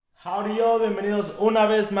Howdy yo, bienvenidos una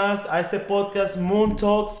vez más a este podcast Moon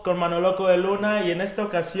Talks con Manoloco de Luna. Y en esta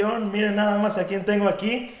ocasión, miren nada más a quién tengo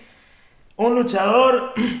aquí. Un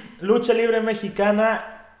luchador, lucha libre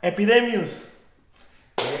mexicana, Epidemius.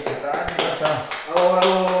 ¿Qué tal, mi raza?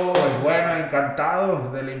 Hola. Pues bueno,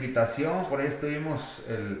 encantado de la invitación. Por ahí estuvimos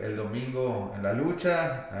el domingo en la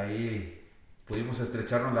lucha. Ahí pudimos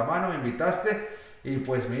estrecharnos la mano, me invitaste. Y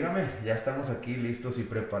pues mírame, ya estamos aquí listos y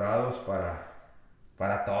preparados para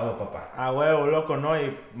todo, papá. A huevo, loco, ¿no?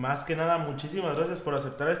 Y más que nada, muchísimas gracias por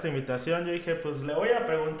aceptar esta invitación. Yo dije, pues le voy a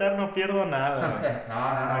preguntar, no pierdo nada, güey.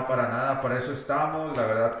 No, para nada, para eso estamos. La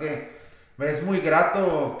verdad que me es muy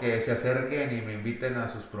grato que se acerquen y me inviten a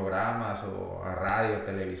sus programas o a radio,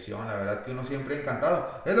 televisión. La verdad que uno siempre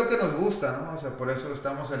encantado. Es lo que nos gusta, ¿no? O sea, por eso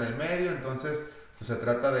estamos en el medio, entonces pues, se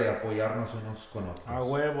trata de apoyarnos unos con otros. A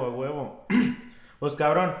huevo, a huevo. Pues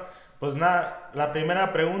cabrón, pues nada, la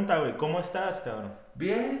primera pregunta, güey, ¿cómo estás, cabrón?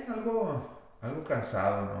 Bien, algo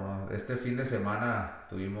cansado, ¿no? Este fin de semana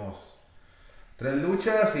tuvimos 3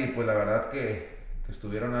 luchas y pues la verdad que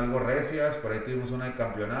estuvieron algo recias. Por ahí tuvimos una de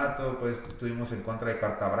campeonato, pues estuvimos en contra de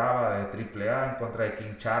Carta Brava de AAA, en contra de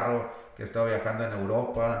King Charro, que estaba viajando en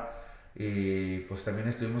Europa. Y pues también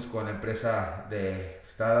estuvimos con la empresa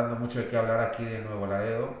está dando mucho de qué hablar aquí de Nuevo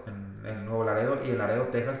Laredo, en Nuevo Laredo y en Laredo,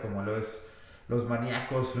 Texas, como lo es los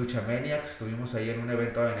maníacos Lucha Maniacs. Estuvimos ahí en un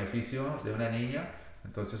evento a beneficio de una niña.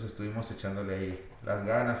 Entonces estuvimos echándole ahí las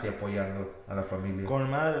ganas y apoyando a la familia. Con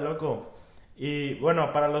madre, loco. Y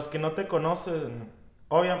bueno, para los que no te conocen,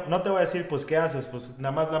 no te voy a decir pues qué haces, pues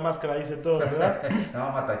nada más la máscara dice todo, ¿verdad? No,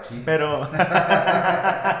 matachín. Pero,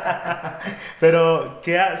 pero,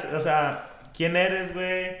 ¿qué haces? O sea, ¿quién eres,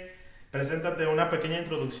 güey? Preséntate una pequeña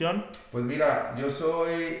introducción. Pues mira, yo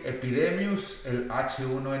soy Epidemius, el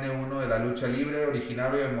H1N1 de la lucha libre,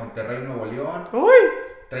 originario de Monterrey, Nuevo León. ¡Uy!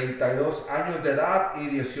 32 años de edad y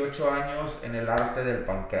 18 años en el arte del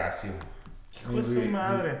pancracio. Hijo de su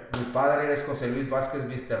madre. Mi padre es José Luis Vázquez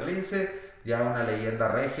Mr. Lince, ya una leyenda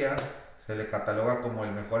regia. Se le cataloga como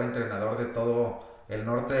el mejor entrenador de todo el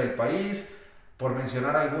norte del país. Por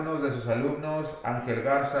mencionar algunos de sus alumnos: Ángel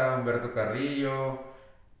Garza, Humberto Carrillo,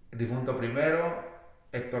 Difunto Primero,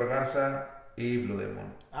 Héctor Garza y Blue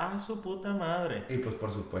Demon. Ah, su puta madre. Y pues por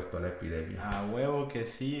supuesto la epidemia. Ah, huevo que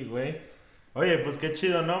sí, güey. Oye, pues qué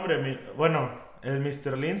chido nombre. Bueno, el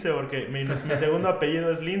Mr. Lince, porque mi segundo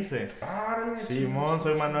apellido es Lince. ¡Árale, Simón,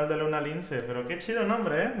 soy Manuel de Luna Lince. Pero qué chido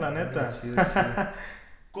nombre, la neta. Chido.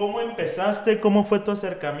 ¿Cómo empezaste? ¿Cómo fue tu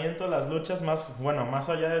acercamiento a las luchas? Más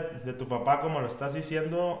allá de tu papá, como lo estás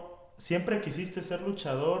diciendo, ¿siempre quisiste ser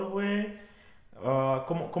luchador, güey?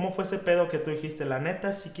 ¿Cómo fue ese pedo que tú dijiste? La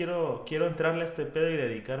neta, sí quiero entrarle a este pedo y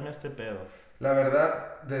dedicarme a este pedo. La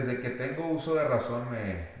verdad, desde que tengo uso de razón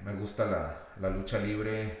me gusta la lucha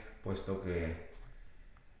libre, puesto que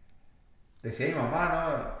decía mi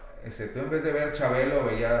mamá, ¿no? Tú en vez de ver Chabelo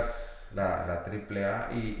veías la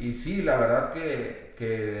AAA. Y sí, la verdad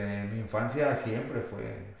que mi infancia siempre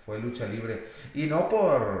fue lucha libre. Y no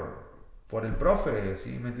por el profe,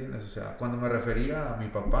 ¿sí me entiendes? O sea, cuando me refería a mi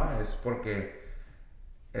papá es porque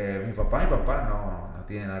mi papá no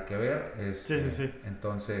tiene nada que ver. Sí.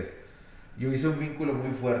 Entonces, yo hice un vínculo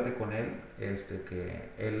muy fuerte con él,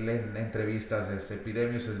 que él en entrevistas,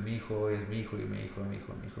 Epidemios es mi hijo, y mi hijo, mi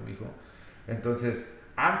hijo. Entonces,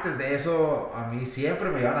 antes de eso, a mí siempre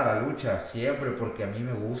me llevan a la lucha, siempre, porque a mí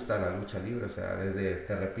me gusta la lucha libre, o sea,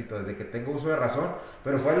 te repito, desde que tengo uso de razón,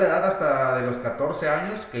 pero fue a la edad hasta de los 14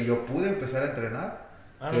 años que yo pude empezar a entrenar.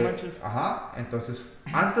 Ah, no manches. Ajá, entonces,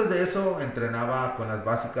 antes de eso entrenaba con las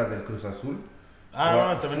básicas del Cruz Azul.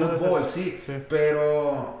 Ah, no, también fútbol, lo haces. sí,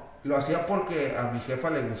 pero lo hacía porque a mi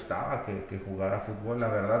jefa le gustaba que jugara fútbol. La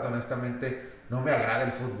verdad, honestamente, no me agrada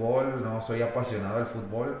el fútbol, no soy apasionado del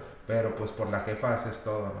fútbol, pero pues por la jefa haces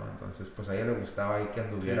todo, ¿no? Entonces, pues a ella le gustaba ahí que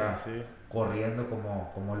anduviera Sí. corriendo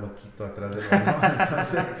como loquito atrás de balón.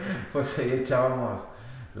 Entonces, pues ahí echábamos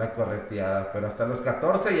la correteada. Pero hasta los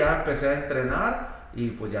 14 ya empecé a entrenar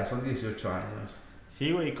y pues ya son 18 años.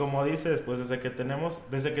 Sí, güey, y como dices, pues desde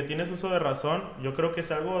que tienes uso de razón, yo creo que es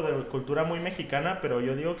algo de cultura muy mexicana, pero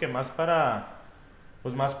yo digo que más para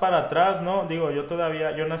atrás, ¿no? Digo, yo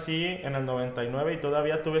nací en el 99 y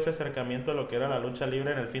todavía tuve ese acercamiento a lo que era la lucha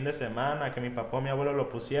libre en el fin de semana, que mi papá o mi abuelo lo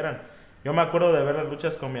pusieran. Yo me acuerdo de ver las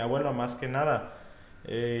luchas con mi abuelo más que nada.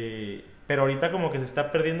 Pero ahorita como que se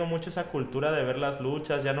está perdiendo mucho esa cultura de ver las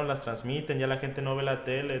luchas, ya no las transmiten, ya la gente no ve la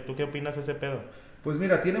tele. ¿Tú qué opinas de ese pedo? Pues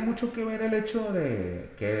mira, tiene mucho que ver el hecho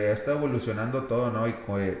de que está evolucionando todo, ¿no? Y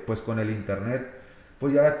pues con el internet,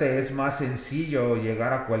 pues ya te es más sencillo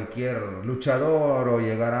llegar a cualquier luchador o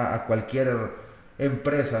llegar a cualquier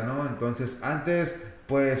empresa, ¿no? Entonces, antes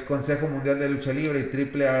pues Consejo Mundial de Lucha Libre y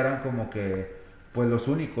AAA eran como que pues los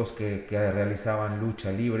únicos que realizaban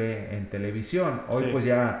lucha libre en televisión. Hoy Sí. pues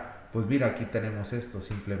ya, pues mira, aquí tenemos esto,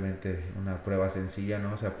 simplemente una prueba sencilla,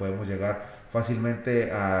 ¿no? O sea, podemos llegar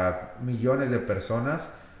fácilmente a millones de personas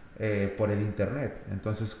por el internet.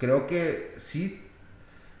 Entonces creo que sí,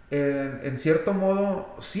 en cierto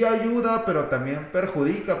modo, sí ayuda, pero también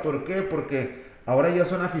perjudica. ¿Por qué? Porque ahora ya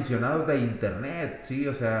son aficionados de internet, ¿sí?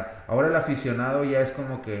 O sea, ahora el aficionado ya es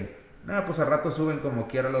como que, nada, pues al rato suben como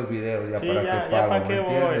quiera los videos, ya Sí, para ya, qué ya pago, para ¿me qué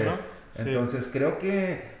voy, entiendes? ¿no? Sí. Entonces creo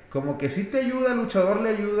que como que sí te ayuda, al luchador le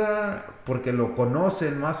ayuda porque lo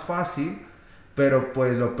conocen más fácil, pero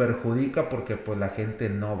pues lo perjudica porque pues la gente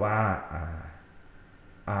no va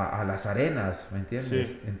a las arenas, ¿me entiendes?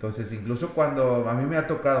 Sí. Entonces, incluso cuando a mí me ha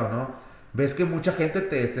tocado, ¿no? Ves que mucha gente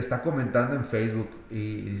te está comentando en Facebook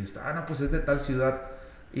y dices, ah, no, pues es de tal ciudad.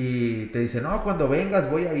 Y te dice, no, cuando vengas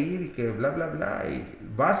voy a ir y que bla, bla, bla. Y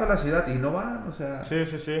vas a la ciudad y no van, o sea, Sí,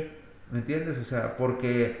 sí, sí. ¿me entiendes? O sea,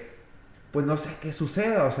 porque, pues no sé qué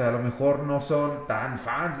suceda, o sea, a lo mejor no son tan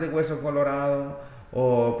fans de Hueso Colorado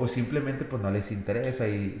o pues simplemente pues no les interesa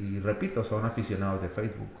y repito, son aficionados de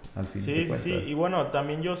Facebook, al fin de Sí, sí, sí. cuentas. Y bueno,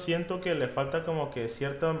 también yo siento que le falta como que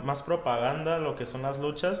cierta más propaganda a lo que son las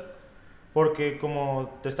luchas. Porque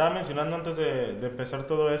como te estaba mencionando antes de empezar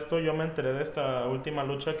todo esto, yo me enteré de esta última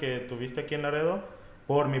lucha que tuviste aquí en Laredo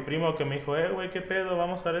por mi primo que me dijo, güey, qué pedo,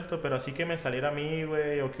 vamos a ver esto, pero así que me saliera a mí,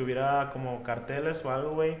 güey, o que hubiera como carteles o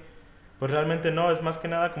algo, güey. Pues realmente no, es más que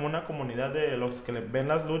nada como una comunidad de los que ven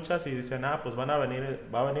las luchas y dicen, pues van a venir,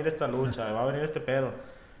 va a venir esta lucha, va a venir este pedo.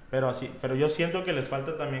 Pero así, pero yo siento que les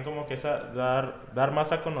falta también como que dar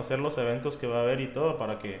más a conocer los eventos que va a haber y todo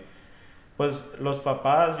para que pues los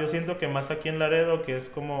papás, yo siento que más aquí en Laredo, que es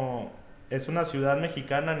como, es una ciudad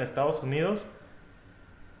mexicana en Estados Unidos,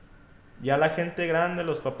 ya la gente grande,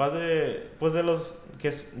 los papás pues de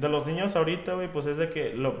los niños ahorita, güey, pues es de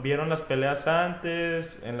que vieron las peleas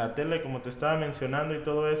antes, en la tele, como te estaba mencionando y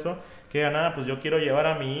todo eso, que nada, pues yo quiero llevar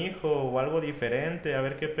a mi hijo o algo diferente, a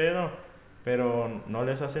ver qué pedo, pero no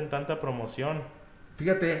les hacen tanta promoción.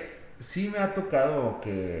 Fíjate, sí me ha tocado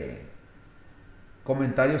que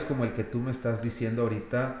comentarios como el que tú me estás diciendo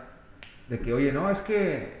ahorita, de que, oye, no, es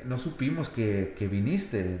que no supimos que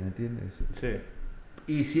viniste, ¿me entiendes? Sí,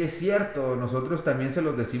 Y sí es cierto, nosotros también se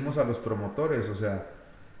los decimos a los promotores, o sea,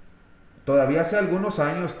 todavía hace algunos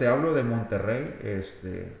años, te hablo de Monterrey,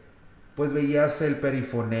 pues veías el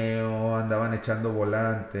perifoneo, andaban echando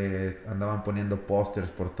volantes, andaban poniendo pósters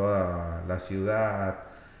por toda la ciudad,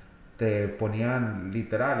 te ponían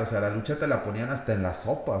literal, o sea, la lucha te la ponían hasta en la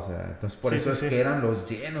sopa, o sea, entonces por sí, eso sí, es sí, que eran los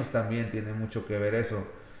llenos también, tiene mucho que ver eso.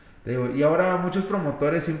 Te digo, y ahora muchos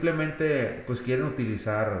promotores simplemente pues quieren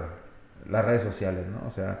utilizar las redes sociales, ¿no?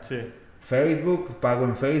 O sea, sí. Facebook, pago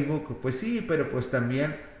en Facebook, pues sí, pero pues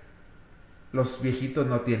también los viejitos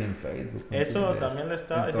no tienen Facebook, ¿me Eso entiendes? también le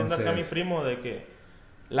estaba diciendo acá a mi Entonces, primo de que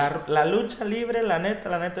la lucha libre, la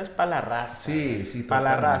neta es para la raza, sí, sí, para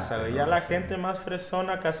la raza, totalmente, güey. Ya ¿no? O la sea, gente más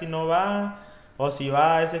fresona casi no va, o si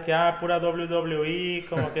va, ese que, pura WWE,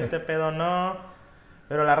 como que este pedo no.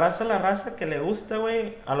 Pero la raza que le gusta,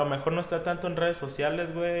 güey, a lo mejor no está tanto en redes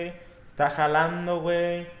sociales, güey. Está jalando,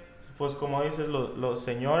 güey. Pues como dices, los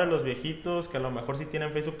señores, los viejitos, que a lo mejor sí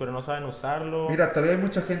tienen Facebook, pero no saben usarlo. mira, todavía hay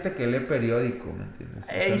mucha gente que lee periódico, ¿me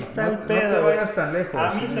entiendes? O Ahí sea, está el no te pedo, güey. vayas tan lejos.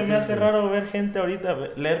 A ¿Sí mí me se me hace entiendes? raro ver gente ahorita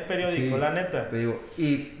leer periódico, Sí, la neta. te digo,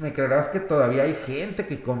 y me creerás que todavía hay gente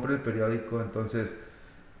que compra el periódico, entonces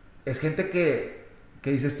es gente que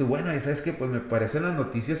dices tú, bueno, y sabes que pues me aparecen las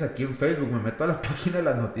noticias aquí en Facebook, me meto a la página de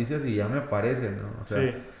las noticias y ya me aparecen, ¿no? O sea,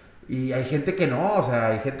 Sí, y hay gente que no, o sea,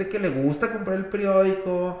 hay gente que le gusta comprar el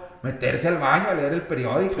periódico, meterse al baño a leer el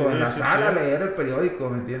periódico, sí, en la sí, sala a sí. leer el periódico,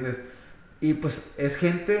 ¿me entiendes? Y pues es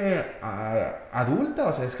gente adulta,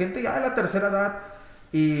 o sea, es gente ya de la tercera edad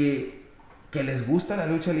y que les gusta la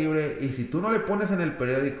lucha libre. Y si tú no le pones en el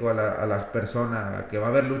periódico a la persona que va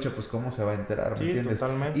a ver lucha, pues cómo se va a enterar, ¿me Sí, entiendes?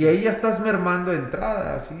 Y totalmente. ahí ya estás mermando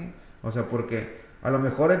entradas, ¿sí? O sea, porque a lo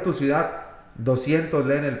mejor en tu ciudad 200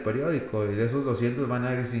 leen el periódico y de esos 200 van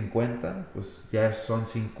a ir 50, pues ya son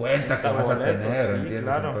 50 que vas a Boletos, tener, sí, ¿entiendes?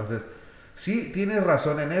 claro. Entonces, sí, tienes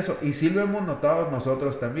razón en eso y sí lo hemos notado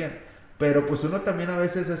nosotros también, pero pues uno también a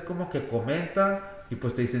veces es como que comenta y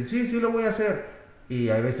pues te dicen, sí, sí lo voy a hacer y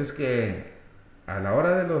hay veces que a la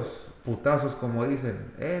hora de los putazos, como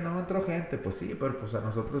dicen, no entró gente, pues sí, pero pues a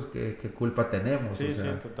nosotros qué culpa tenemos, o Sí, sí,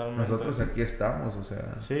 sea, totalmente. nosotros aquí estamos, o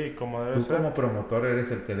sea, Sí, como debe tú ser. como promotor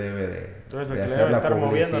eres el que debe Entonces de el que le hacer debe la estar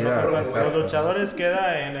moviendo, publicidad, nosotros, los exacto. luchadores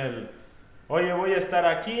queda en el, oye, voy a estar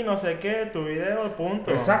aquí, no sé qué, tu video,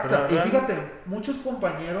 punto. Exacto, Pero y fíjate, muchos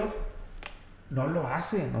compañeros no lo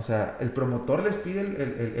hacen. O sea, el promotor les pide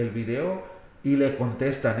el video y le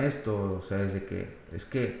contestan esto. O sea, es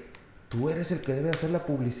que tú eres el que debe hacer la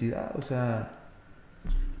publicidad. O sea,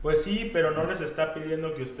 Pues sí, pero no les está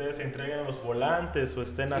pidiendo que ustedes entreguen los volantes o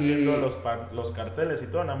estén haciendo y los carteles y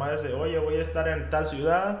todo. Nada más de, oye, voy a estar en tal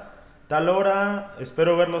ciudad, tal hora,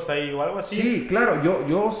 espero verlos ahí o algo así. sí, claro,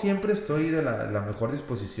 yo siempre estoy de la mejor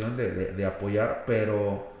disposición de apoyar,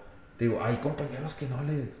 pero digo, hay compañeros que no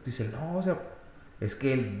les dicen, no, o sea, es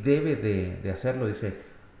que él debe de hacerlo. Dice,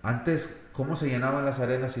 antes, ¿cómo se llenaban las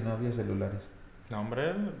arenas si no había celulares? No,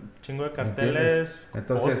 hombre, chingo de ¿Me entiendes? carteles,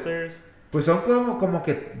 Entonces, pósters. pues son como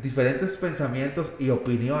que diferentes pensamientos y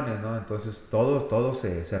opiniones, ¿no? Entonces todo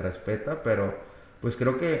se respeta, pero pues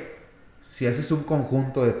creo que si haces un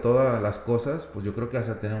conjunto de todas las cosas, pues yo creo que vas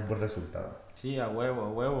a tener un buen resultado. Sí, a huevo, a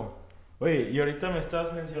huevo. Oye, y ahorita me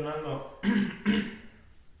estás mencionando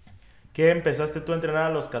que empezaste tú a entrenar a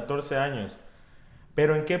los 14 años.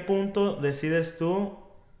 Pero ¿en qué punto decides tú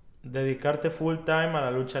dedicarte full time a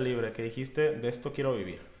la lucha libre? Que dijiste, de esto quiero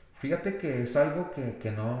vivir. Fíjate que es algo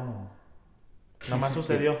que no, Nada más que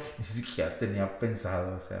sucedió. ni siquiera tenía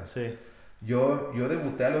pensado, o sea, Sí. yo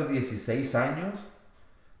debuté a los 16 años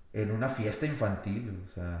en una fiesta infantil, o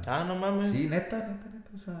sea, Ah, no sí, mames. neta,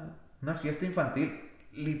 o sea, una fiesta infantil,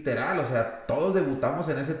 literal, o sea, todos debutamos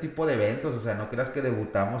en ese tipo de eventos, o sea, no creas que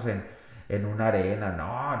debutamos en una arena,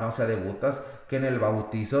 no, o sea, debutas que en el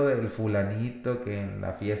bautizo del fulanito, que en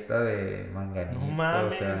la fiesta de No Manganito, o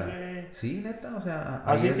mames, sea, güey. sí, neta, o sea,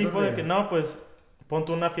 ahí Así es tipo de que donde, no, pues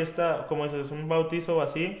ponte una fiesta, como dices, un bautizo o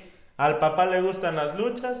así. Al papá le gustan las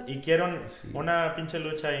luchas y quieren sí. una pinche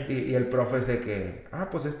lucha ahí. Y el profe es de que,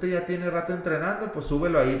 pues este ya tiene rato entrenando, pues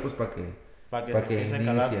súbelo ahí, pues Para que se para que empiece a inicie,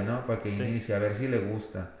 calar. ¿no? Para que Sí. inicie, a ver si le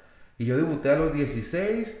gusta. Y yo debuté a los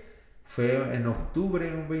 16, fue en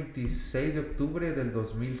octubre, un 26 de octubre del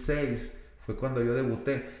 2006, fue cuando yo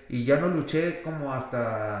debuté. Y ya no luché como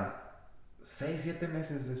hasta 6 7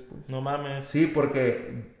 meses después. No mames. Sí,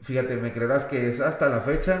 porque fíjate, me creerás que es hasta la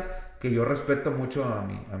fecha que yo respeto mucho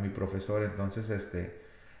a mi profesor. Entonces,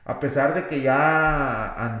 a pesar de que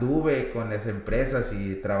ya anduve con las empresas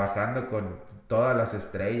y trabajando con todas las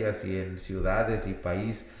estrellas y en ciudades y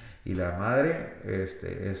país y la madre,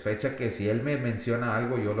 es fecha que si él me menciona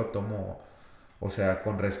algo yo lo tomo, o sea,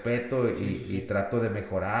 con respeto Sí, sí, y sí. trato de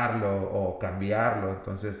mejorarlo o cambiarlo.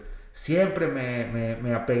 Entonces, siempre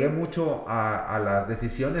me apegué mucho a las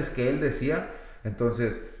decisiones que él decía.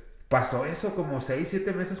 Entonces, pasó eso como 6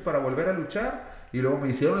 7 meses para volver a luchar y luego me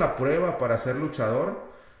hicieron la prueba para ser luchador.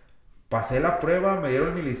 Pasé la prueba, me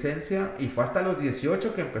dieron mi licencia y fue hasta los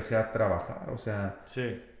 18 que empecé a trabajar, o sea,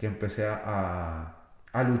 Sí. que empecé a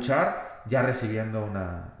luchar ya recibiendo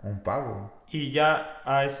un pago. Y ya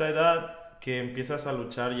a esa edad que empiezas a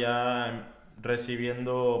luchar ya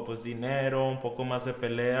recibiendo pues dinero, un poco más de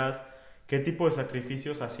peleas, ¿qué tipo de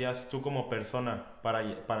sacrificios hacías tú como persona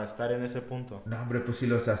para estar en ese punto? No, hombre, pues sí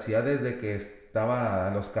los hacía desde que estaba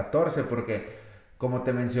a los 14, porque como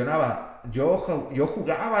te mencionaba, yo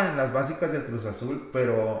jugaba en las básicas del Cruz Azul,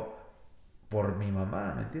 pero por mi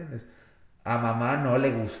mamá, ¿me entiendes? A mamá no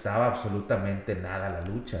le gustaba absolutamente nada la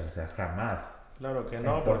lucha, o sea, jamás. Claro que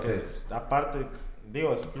no, porque Entonces, pues, aparte,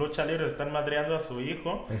 digo, es lucha libre, están madreando a su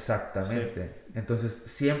hijo. Sí. exactamente. Entonces,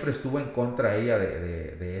 siempre estuvo en contra ella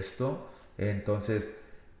de esto. Entonces,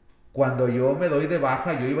 cuando yo me doy de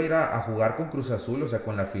baja, yo iba a ir a jugar con Cruz Azul, o sea,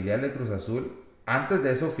 con la filial de Cruz Azul. Antes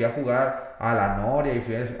de eso fui a jugar a la Noria y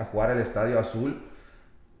fui a jugar al Estadio Azul.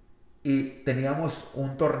 Y teníamos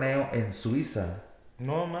un torneo en Suiza.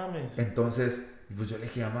 No mames. Entonces, pues yo le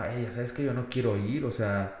dije a mamá, ella, ¿sabes que yo no quiero ir? O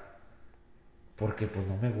sea, porque pues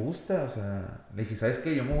no me gusta. O sea, le dije, ¿sabes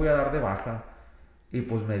qué? Yo me voy a dar de baja. Y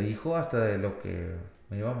pues me dijo hasta de lo que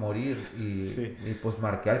me iba a morir. Sí. Y pues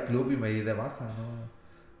marqué al club y me di de baja, ¿no?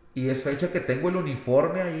 Y es fecha que tengo el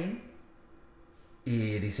uniforme ahí.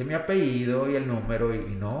 Y dice mi apellido y el número.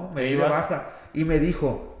 Y no, me E di de ibas, baja. Y me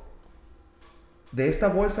dijo, de esta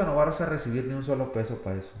bolsa no vas a recibir ni un solo peso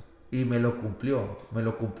para eso. Y me lo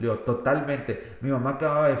cumplió totalmente. Mi mamá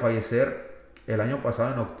acababa de fallecer el año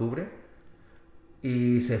pasado en octubre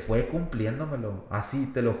y se fue cumpliéndomelo, así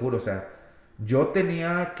te lo juro. O sea, yo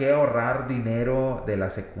tenía que ahorrar dinero de la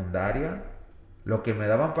secundaria, lo que me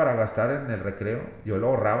daban para gastar en el recreo, yo lo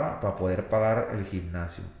ahorraba para poder pagar el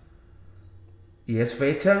gimnasio. Y es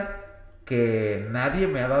fecha que nadie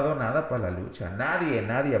me ha dado nada para la lucha.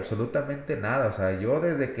 Nadie, absolutamente nada. O sea, yo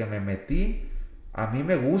desde que me metí, a mí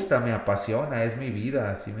me gusta, me apasiona, es mi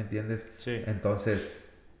vida, ¿sí me entiendes? sí. Entonces,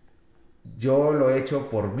 yo lo he hecho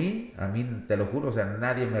por mí, a mí te lo juro, o sea,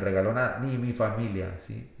 nadie me regaló nada, ni mi familia,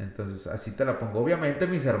 ¿sí? Entonces, así te la pongo. Obviamente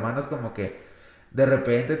mis hermanos como que De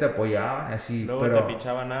repente te apoyaban, así, Luego te pero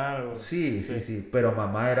pichaban algo. sí, sí, Sí. sí, pero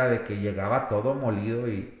mamá era de que llegaba todo molido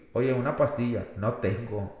y, oye, una pastilla, no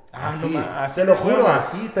tengo. Ah, no Así, más, así te lo de juro, huevos.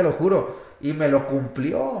 así, te lo juro. Y me lo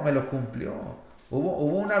cumplió, me lo cumplió. Hubo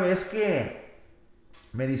una vez que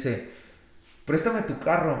me dice, préstame tu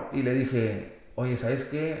carro. Y le dije, oye, ¿sabes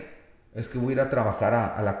qué? Es que voy a ir a trabajar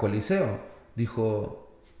a la Coliseo.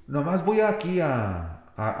 Dijo, nomás voy aquí a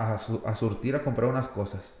surtir, a comprar unas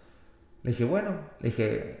cosas. Le dije, bueno, le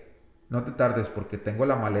dije, no te tardes porque tengo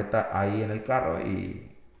la maleta ahí en el carro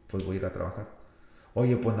y pues voy a ir a trabajar.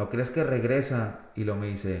 Oye, pues no crees que regresa. Y luego me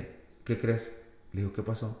dice, ¿qué crees? Le digo, ¿qué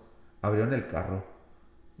pasó? Abrieron el carro.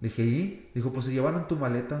 Le dije, ¿y? Dijo, pues se llevaron tu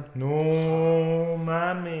maleta. No Le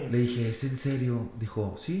mames. dije, ¿es en serio?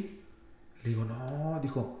 Dijo, ¿sí? Le digo, no.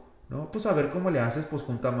 Dijo, no, pues a ver cómo le haces, pues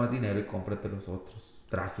junta más dinero y cómprate los otros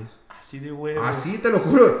trajes. Así de huevos. Así te lo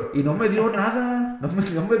juro. Y no me dio nada. No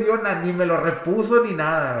me dio nada. Ni me lo repuso ni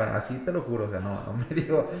nada. Así te lo juro. O sea, no me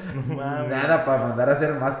dio No mames. nada para mandar a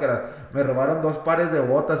hacer máscaras. Me robaron 2 pares de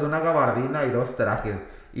botas, una gabardina y 2 trajes.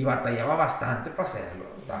 Y batallaba bastante para hacerlo.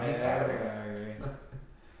 Estaba bien caro. Verga, güey.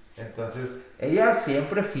 Entonces, ella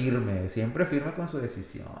siempre firme con su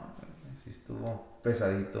decisión. Sí estuvo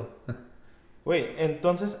pesadito. Güey,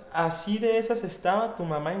 entonces así de esas estaba tu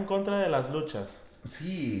mamá en contra de las luchas.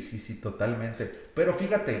 Sí, sí, sí, totalmente. Pero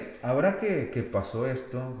fíjate, ahora que pasó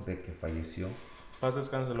esto de que falleció, Paz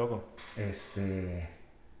descanse, loco. este,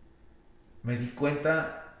 me di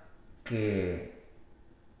cuenta que,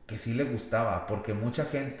 que sí le gustaba, porque mucha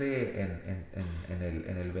gente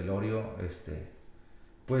en el velorio,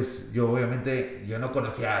 pues yo obviamente, yo no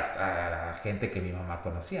conocía a la gente que mi mamá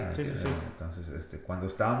conocía, ¿me Sí, sí, entiendes? sí. Entonces, cuando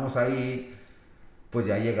estábamos ahí, pues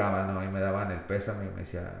ya llegaban, ¿no? Y me daban el pésame y me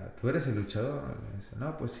decía, ¿tú eres el luchador? Y me decía,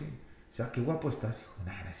 no, pues sí. Dice, ah, qué guapo estás, hijo.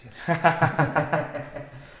 Nada, no es cierto.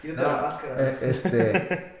 Quítate la No, máscara.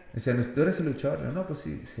 dice, ¿tú eres el luchador? Le digo, no, pues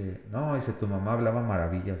sí. Dice, no, dice, tu mamá hablaba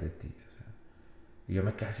maravillas de ti. O sea, y yo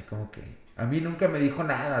me quedé así como que, a mí nunca me dijo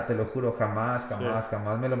nada, te lo juro, jamás, Sí. jamás,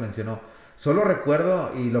 jamás me lo mencionó. Solo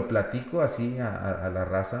recuerdo y lo platico así a la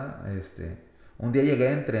raza, un día llegué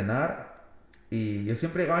a entrenar y yo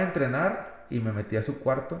siempre llegaba a entrenar y me metía a su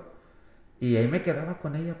cuarto y ahí me quedaba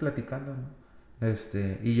con ella platicando, ¿no?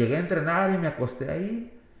 Y llegué a entrenar y me acosté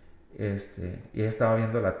ahí, y ella estaba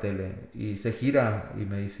viendo la tele y se gira y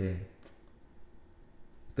me dice,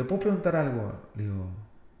 ¿te puedo preguntar algo? Le digo,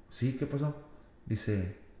 sí, ¿qué pasó?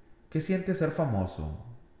 Dice, ¿qué sientes ser famoso?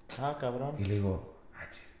 Ah, cabrón. Y le digo,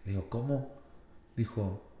 le digo, ¿cómo?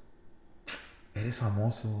 Dijo, eres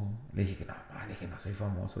famoso. Le dije, no, le dije, no soy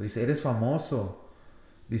famoso. Dice, eres famoso.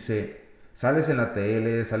 Dice, sales en la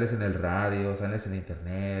tele, sales en el radio, sales en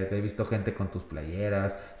internet, he visto gente con tus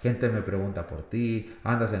playeras, gente me pregunta por ti,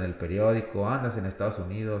 andas en el periódico, andas en Estados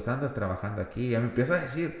Unidos, andas trabajando aquí. Ya me empieza a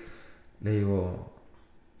decir, le digo,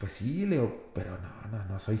 pues sí, le digo, pero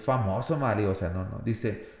no soy famoso, ma. Le digo, o sea, no.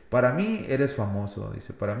 Dice, para mí eres famoso.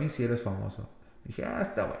 Dice, para mí sí eres famoso. Dije,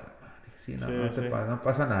 está bueno, ma. Dije, sí, Sí, sí. no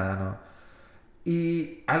pasa nada, no.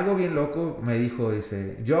 Y algo bien loco me dijo,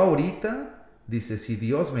 dice, yo ahorita, dice, si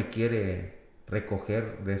Dios me quiere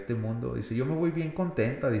recoger de este mundo, dice, yo me voy bien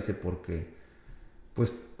contenta, dice, porque,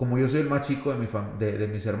 pues, como yo soy el más chico de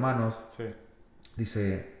mis hermanos, Sí.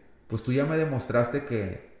 dice, pues tú ya me demostraste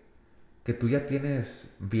que tú ya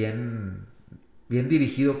tienes bien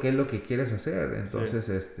dirigido qué es lo que quieres hacer. Sí.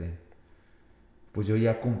 Entonces, pues yo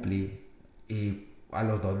ya cumplí. Y a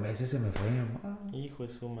los 2 meses se me fue mi mamá. Hijo de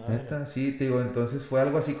su madre. Neta, sí, te digo, entonces fue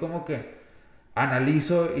algo así como que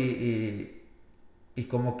analizo y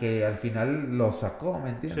como que al final lo sacó, ¿me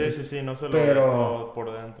Sí, entiendes? sí, sí, no se lo Pero, dejó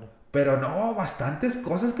por dentro. pero no, bastantes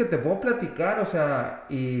cosas que te puedo platicar, o sea,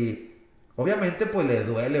 y obviamente pues le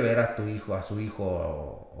duele ver a tu hijo, a su hijo,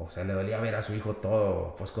 o sea, le dolía ver a su hijo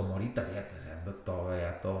todo, pues como ahorita, fíjate, o sea, ando todo,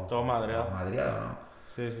 ya Todo madreado. todo madreado, ¿no?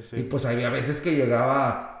 Sí, sí, Y sí. pues había veces que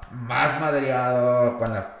llegaba más madreado,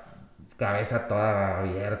 con la cabeza toda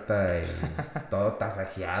abierta y todo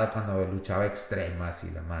tasajeado cuando luchaba extremas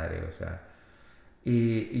y la madre, o sea.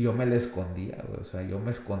 Y yo me le escondía, güey, o sea, yo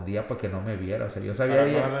me escondía para que no me viera, o sea, yo sabía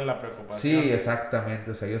Para no ella. darle la preocupación. Sí,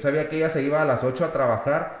 exactamente, o sea, yo sabía que ella se iba a las 8 a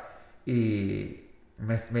trabajar y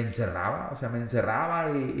me encerraba, o sea, me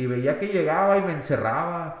encerraba y veía que llegaba y me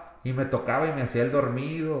encerraba y me tocaba y me hacía el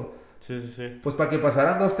dormido. Sí, sí, sí. Pues para que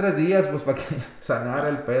pasaran 2, 3 días, pues para que sanara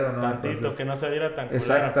el pedo, ¿no? Tantito, Entonces, que no se viera tan culero.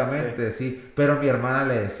 exactamente, sí. Pero mi hermana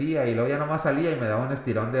le decía y luego ya nomás salía y me daba un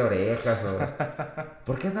estirón de orejas o...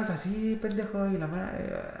 ¿Por qué andas así, pendejo? Y la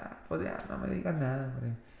madre, pues ya, no me digas nada,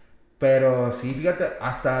 hombre. Pero sí, fíjate,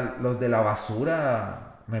 hasta los de la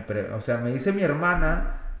basura, o sea, me dice mi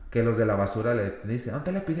hermana que los de la basura le dicen,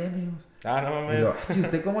 ¿dónde la Epidemius? Ah, no Y mames. yo, "Ay,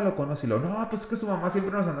 ¿usted cómo lo conoce?" Y lo, no, pues es que su mamá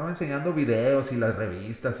siempre nos andaba enseñando videos y las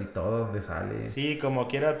revistas y todo donde sale. Sí, como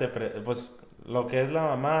quiera, pues lo que es la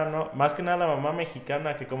mamá, ¿no? Más que nada la mamá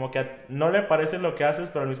mexicana, que como que no le parece lo que haces,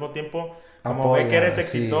 pero al mismo tiempo, como ve que eres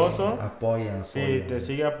exitoso, sí, apoya. sí, te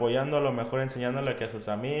sigue apoyando, a lo mejor enseñándole que a sus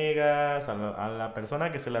amigas, a la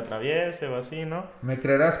persona que se le atraviese o así, ¿no? ¿Me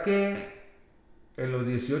creerás que en los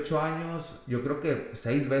 18 años, yo creo que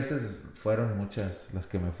 6 veces fueron muchas las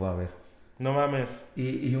que me fue a ver? No mames.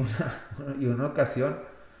 Y una ocasión,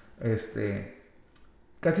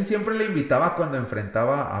 casi siempre le invitaba cuando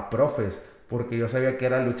enfrentaba a profes, porque yo sabía que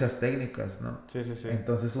eran luchas técnicas, ¿no? Sí, sí, sí.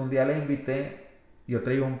 Entonces un día le invité, yo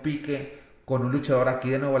traía un pique con un luchador aquí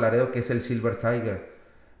de Nuevo Laredo que es el Silver Tiger.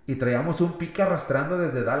 Y traíamos un pique arrastrando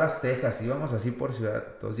desde Dallas, Texas, íbamos así por ciudad.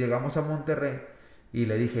 Entonces llegamos a Monterrey y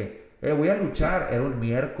le dije, voy a luchar, era un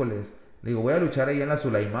miércoles. Le digo, voy a luchar ahí en la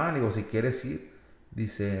Sulaimán, le digo, si quieres ir.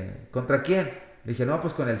 Dice, ¿contra quién? Le dije, no,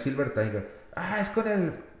 pues con el Silver Tiger. Ah, es con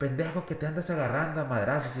el pendejo que te andas agarrando a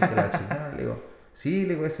madrazos y que la chingada. Le digo, sí,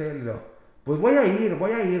 le digo, es él. Le digo, pues voy a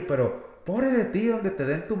ir, pero pobre de ti donde te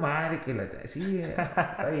den tu madre. Que la... Sí,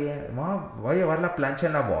 está bien. Voy a llevar la plancha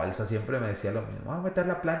en la bolsa. Siempre me decía lo mismo. Voy a meter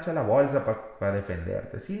la plancha en la bolsa para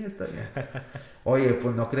defenderte. Sí, está bien. Oye,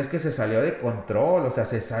 pues no crees que se salió de control. O sea,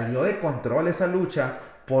 se salió de control esa lucha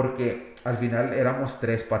porque al final éramos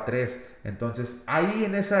 3-3. Entonces, ahí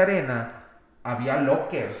en esa arena había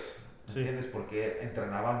lockers. Sí. ¿Entiendes? Porque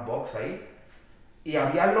entrenaban box ahí. Y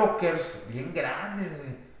había lockers bien grandes,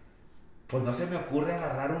 güey. Pues no se me ocurre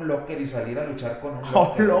agarrar un locker y salir a luchar con un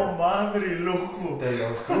locker. ¡Oh, madre, loco! Te lo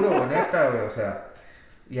juro, neta, güey. O sea,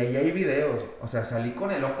 y ahí hay videos. O sea, salí con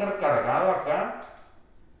el locker cargado acá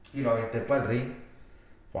y lo aventé para el ring.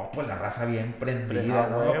 Oh, pues la raza bien prendida,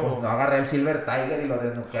 ¿no? Pues no agarré el Silver Tiger y lo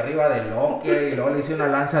desnuqué arriba del locker. Y luego le hice una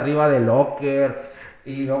lanza arriba del locker.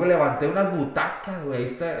 Y luego levanté unas butacas, güey. Ahí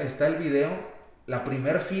está el video. La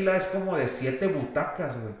primera fila es como de 7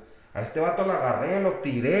 butacas, güey. A este vato lo agarré, lo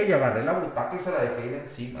tiré y agarré la butaca y se la dejé ir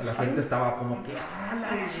encima. La gente estaba como que,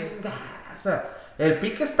 la chingada. O sea, el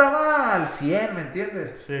pique estaba al 100, ¿me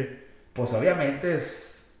entiendes? Sí. Pues obviamente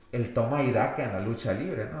es el toma y daca en la lucha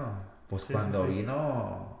libre, ¿no? Pues Sí, cuando sí.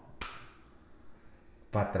 vino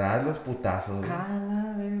para atrás los putazos,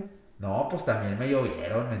 güey. No, pues también me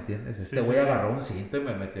llovieron, ¿me entiendes? Este güey agarró un cinto y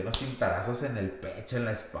me metió unos cintarazos en el pecho, en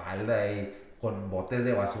la espalda y con botes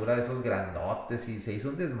de basura de esos grandotes y se hizo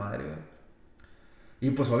un desmadre, güey.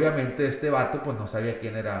 Y pues obviamente este vato pues no sabía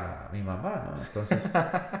quién era mi mamá, ¿no? Entonces,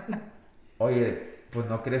 oye, pues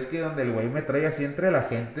no crees que donde el güey me trae así entre la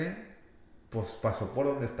gente, pues pasó por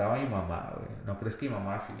donde estaba mi mamá, güey. No crees que mi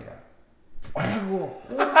mamá así, mira, ¡fuego!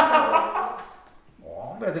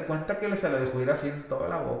 Hombre, hace cuenta que se le dejó ir así en toda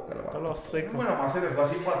la boca. Todo lo seco. Bueno, nomás se dejó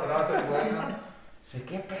así para atrás el güey, ¿no? Sé,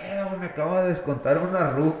 ¿qué pedo, güey? Me acaba de descontar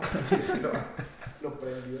una ruca. Lo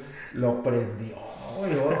prendió. Lo prendió,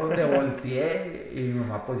 yo donde volteé y mi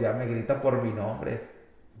mamá pues ya me grita por mi nombre.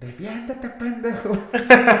 Defiéndete, pendejo.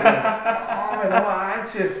 No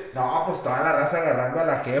manches. No, pues toda la raza agarrando a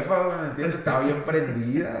la jefa, güey, ¿me entiendes? Estaba bien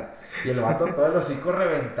prendida. Y el vato todo el hocico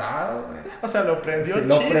reventado, güey. O sea, lo prendió Sí,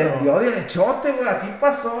 chido. lo prendió derechote, güey. Así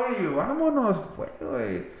pasó y vámonos, fue,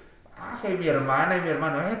 güey. Y mi hermana y mi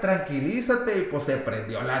hermano, tranquilízate. Y pues se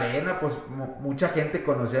prendió la arena. Pues mucha gente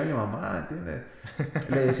conocía a mi mamá, ¿entiendes?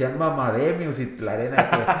 Le decían Mamá Demius y la arena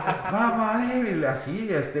que, Mamá Demius, así,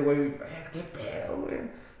 güey, qué pedo, güey.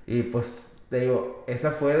 Y pues, te digo,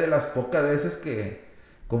 esa fue de las pocas veces que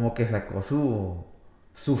como que sacó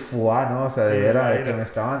su fuá, ¿no? O sea, de veras, de que me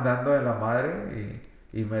estaban dando de la madre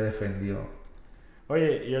y me defendió.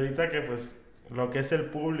 Oye, y ahorita que pues lo que es el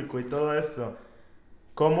público y todo esto,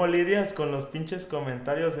 ¿cómo lidias con los pinches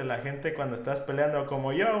comentarios de la gente cuando estás peleando?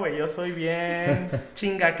 Como yo, güey, yo soy bien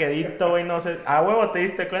chingaquedito, güey, no sé. A huevo te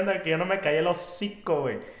diste cuenta que yo no me callé el hocico,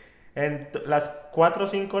 güey. En las 4 o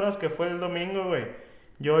 5 horas que fue el domingo, güey,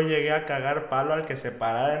 yo llegué a cagar palo al que se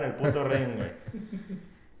parara en el puto ring, güey.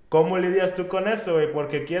 ¿Cómo lidias tú con eso, güey?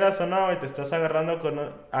 Porque quieras o no, güey, te estás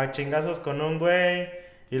agarrando a chingazos con un güey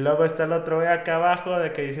y luego está el otro güey acá abajo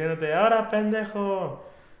de que diciéndote, ahora pendejo.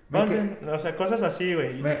 O sea, cosas así,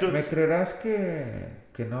 güey. ¿Me creerás que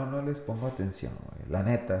no les pongo atención, güey? La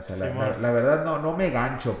neta, o sea, Sí, la verdad no me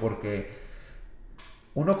gancho porque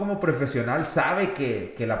uno como profesional sabe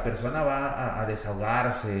que la persona va a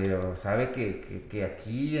desahogarse, o sabe que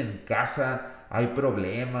aquí en casa hay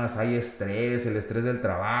problemas, hay estrés, el estrés del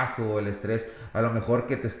trabajo, el estrés a lo mejor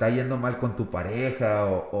que te está yendo mal con tu pareja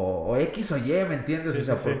o X o Y, ¿me entiendes? Sí, o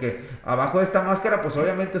sea, sí, porque abajo de esta máscara pues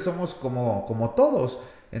obviamente somos como todos.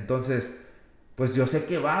 Entonces, pues yo sé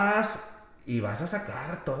que vas y vas a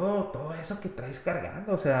sacar todo eso que traes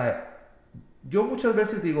cargando. O sea, yo muchas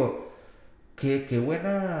veces digo, qué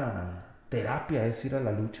buena terapia es ir a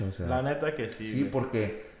la lucha. O sea, La neta que sí. Sí,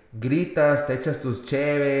 porque gritas, te echas tus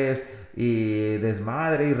cheves y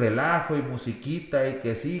desmadre y relajo y musiquita y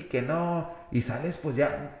que sí, que no. Y sales pues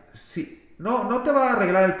ya, sí, no te va a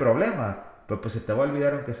arreglar el problema. Pero pues se te va a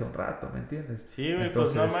olvidar aunque sea un rato, ¿me entiendes? Sí, güey,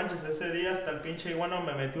 pues no manches, ese día hasta el pinche iguano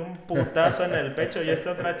me metió un putazo en el pecho y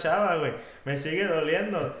esta otra chava, güey, me sigue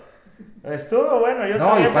doliendo. Estuvo bueno, yo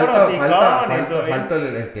también por hocicón. Falta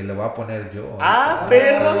el que le voy a poner yo.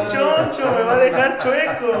 Perro choncho, me va a dejar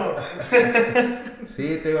chueco.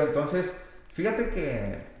 Sí, te digo, entonces, fíjate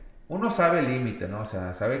que uno sabe el límite, ¿no? O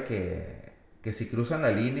sea, sabe que si cruzan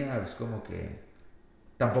la línea, es como que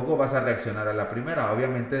tampoco vas a reaccionar a la primera.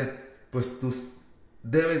 Obviamente, pues tú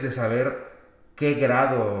debes de saber qué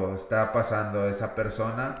grado está pasando esa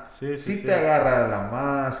persona. Si te agarra la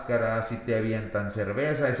máscara, si te avientan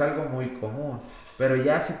cerveza, es algo muy común. Pero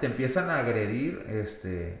ya si te empiezan a agredir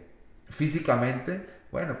físicamente,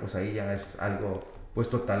 bueno, pues ahí ya es algo pues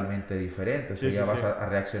totalmente diferente. O sea, ya vas a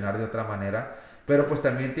reaccionar de otra manera. Pero pues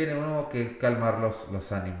también tiene uno que calmar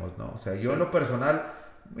los ánimos, ¿no? O sea, yo en lo personal,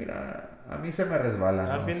 mira, a mí se me resbala,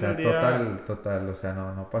 ¿no? Al fin o sea, del día... total, o sea,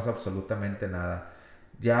 no pasa absolutamente nada.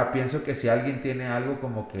 Ya pienso que si alguien tiene algo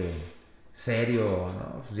como que serio,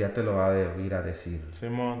 ¿no? Pues ya te lo va a ir a decir.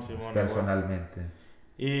 Simón. Personalmente. Bueno.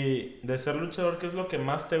 Y de ser luchador, ¿qué es lo que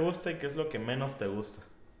más te gusta y qué es lo que menos te gusta?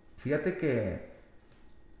 Fíjate que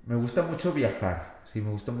me gusta mucho viajar. Sí,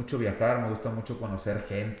 me gusta mucho viajar, me gusta mucho conocer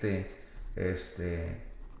gente. Eso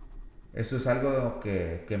es algo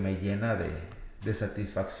que me llena de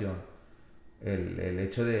satisfacción. El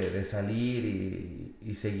hecho de salir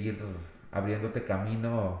y seguir abriéndote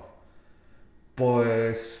camino,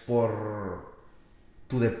 pues por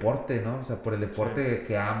tu deporte, ¿no? O sea, por el deporte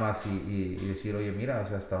que amas y decir, oye, mira, o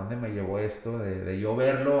sea, hasta dónde me llevó esto, de yo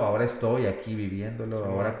verlo, ahora estoy aquí viviéndolo,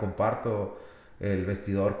 ahora comparto el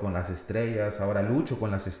vestidor con las estrellas, ahora lucho con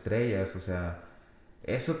las estrellas, o sea,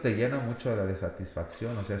 eso te llena mucho de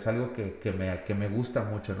satisfacción, o sea, es algo que me gusta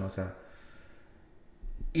mucho, ¿no? O sea,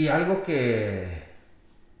 y algo que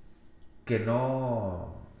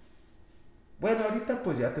no... Bueno, ahorita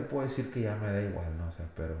pues ya te puedo decir que ya me da igual, ¿no? O sea,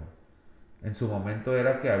 pero en su momento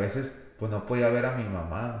era que a veces pues no podía ver a mi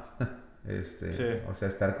mamá, o sea,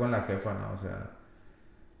 estar con la jefa, ¿no? O sea,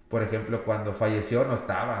 por ejemplo, cuando falleció no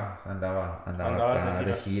estaba, andaba acá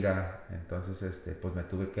de gira, entonces, pues me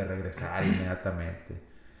tuve que regresar inmediatamente.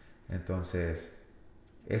 Entonces,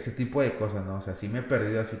 ese tipo de cosas, ¿no? O sea, sí me he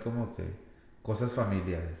perdido así como que cosas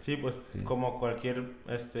familiares. Sí, pues como cualquier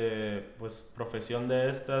pues profesión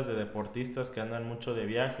de estas, de deportistas que andan mucho de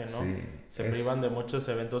viaje, ¿no? Sí, se privan de muchos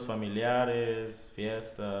eventos familiares,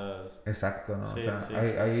 fiestas. Exacto, ¿no? Sí, o sea,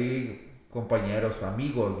 hay compañeros,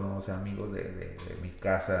 amigos, ¿no? O sea, amigos de mi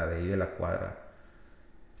casa, de ahí de la cuadra.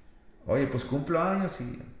 Oye, pues cumplo años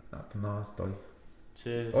y no, pues no estoy.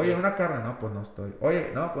 Oye, una carne, no, pues no estoy.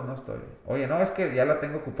 Oye, no, pues no estoy. Oye, no, es que ya la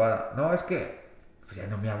tengo ocupada. No, es que pues ya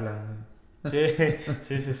no me hablan. Sí.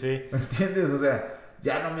 ¿Me entiendes? O sea,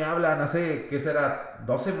 ya no me hablan. Hace, ¿qué será?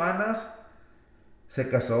 2 semanas se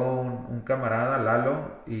casó un camarada,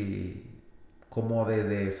 Lalo, y como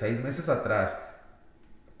desde 6 meses atrás,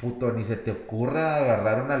 puto, ni se te ocurra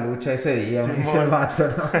agarrar una lucha ese día, me dice el vato,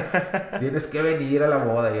 ¿no? Tienes que venir a la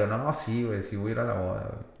boda. Y yo, no, sí, güey, sí voy a ir a la boda,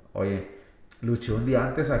 güey. Oye, luché un día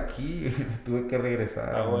antes aquí y tuve que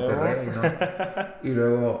regresar a Monterrey, ¿no? Y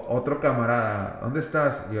luego otro camarada, ¿dónde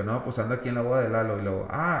estás? Y yo, no, pues ando aquí en la boda de Lalo. Y luego,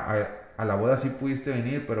 a la boda sí pudiste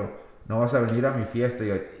venir, pero no vas a venir a mi fiesta. Y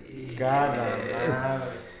yo,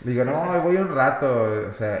 le digo, no, voy un rato.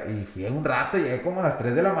 O sea, y fui un rato, llegué como a las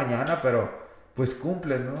 3 de la mañana, pero pues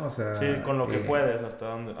cumple, ¿no? O sea, sí, con lo que puedes, hasta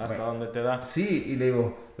donde te da. Sí, y le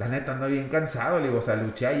digo, la neta ando bien cansado. Le digo, o sea,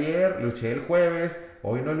 luché ayer, luché el jueves,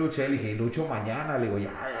 hoy no luché. Le dije, lucho mañana. Le digo, ya,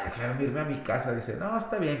 déjame irme a mi casa. Dice, no,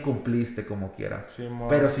 está bien, cumpliste como quiera.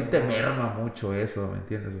 Pero sí te merma mucho eso, ¿me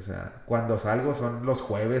entiendes? O sea, cuando salgo son los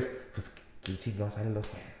jueves, pues, ¿qué chingados salen los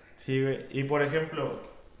jueves? Sí, güey. Y por ejemplo,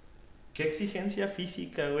 ¿qué exigencia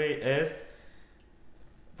física, güey, es?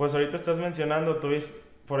 Pues ahorita estás mencionando,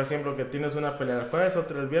 por ejemplo, que tienes una pelea el jueves,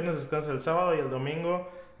 otra el viernes, descansas el sábado y el domingo.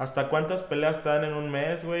 ¿Hasta cuántas peleas te dan en un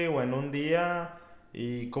mes, güey? ¿O en un día?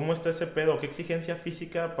 ¿Y cómo está ese pedo? ¿Qué exigencia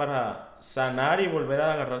física para sanar y volver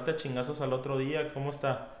a agarrarte a chingazos al otro día? ¿Cómo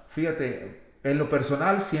está? Fíjate, en lo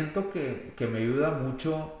personal siento que me ayuda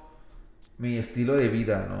mucho mi estilo de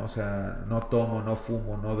vida, ¿no? O sea, no tomo, no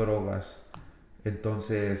fumo, no drogas.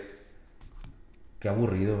 Entonces, qué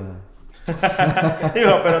aburrido, ¿verdad?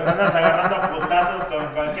 Digo, pero te andas agarrando putazos con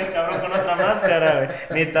cualquier cabrón con otra máscara. máscara,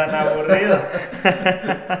 güey. Ni tan aburrido.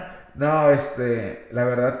 No, la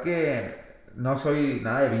verdad que no soy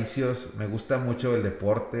nada de vicios, me gusta mucho el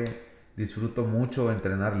deporte, disfruto mucho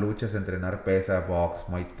entrenar luchas, entrenar pesa, box,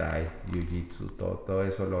 muay thai, jiu-jitsu, todo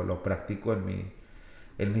eso lo practico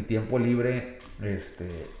en mi tiempo libre.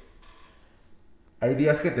 Hay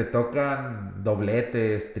días que te tocan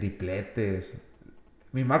dobletes, tripletes.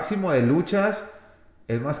 Mi máximo de luchas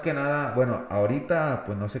es más que nada, bueno, ahorita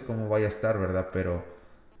pues no sé cómo vaya a estar, ¿verdad? Pero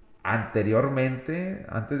anteriormente,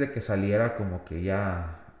 antes de que saliera como que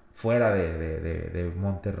ya fuera de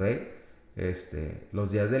Monterrey,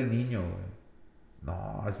 los días del niño, güey.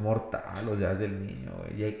 No, es mortal los días del niño,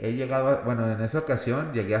 güey. He llegado bueno, en esa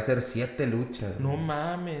ocasión llegué a hacer 7 luchas. No güey,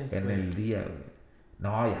 mames, en güey. el día, güey.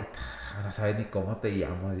 No, ya no sabes ni cómo te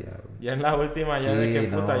llamas ya, güey. Ya en la última, ya Sí, de que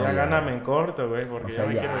puta, no, ya ya. gáname en corto, güey, porque O sea, ya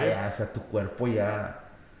me quiero ir. ya, o sea, tu cuerpo ya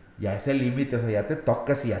es el límite, o sea, ya te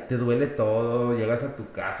tocas y ya te duele todo, llegas a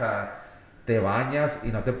tu casa, te bañas y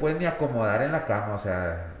no te puedes ni acomodar en la cama, o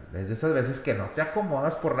sea, es de esas veces que no te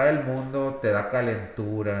acomodas por nada del mundo, te da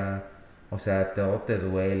calentura, o sea, todo te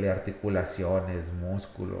duele, articulaciones,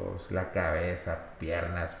 músculos, la cabeza,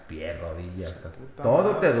 piernas, pies, rodillas, o sea, Puta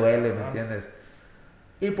todo madre, te duele, ¿me madre. entiendes?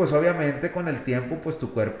 Y pues obviamente con el tiempo pues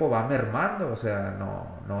tu cuerpo va mermando, o sea,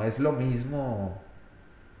 no es lo mismo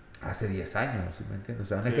hace 10 años, ¿sí me entiendes? O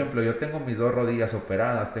sea, un Sí. ejemplo, yo tengo mis 2 rodillas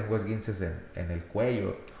operadas, tengo esguinces en el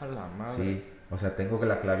cuello, A la madre. sí, o sea, tengo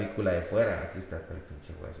la clavícula de fuera, aquí está el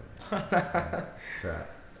pinche hueso. O sea,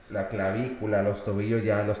 la clavícula, los tobillos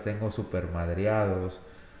ya los tengo súper madreados,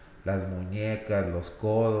 las muñecas, los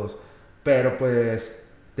codos, pero pues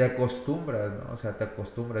te acostumbras, ¿no? O sea, te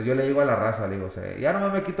acostumbras. Yo le digo a la raza, le digo, o sea, ya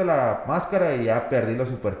nomás me quito la máscara y ya perdí los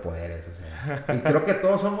superpoderes, o sea. Y creo que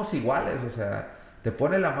todos somos iguales, o sea, te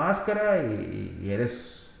pones la máscara y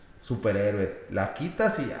eres superhéroe. La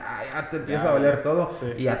quitas y ya te empieza a valer todo.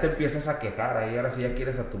 Sí. Y ya te empiezas a quejar. Ahí ahora sí ya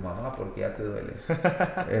quieres a tu mamá porque ya te duele.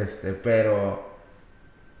 Pero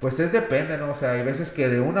pues depende, ¿no? O sea, hay veces que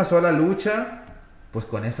de una sola lucha, pues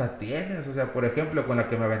con esa tienes. O sea, por ejemplo, con la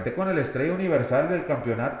que me aventé con el Estrella Universal del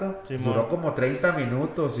campeonato, Simón. duró como 30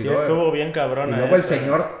 minutos. Sí, Y luego, estuvo bien cabrona. y luego el esa.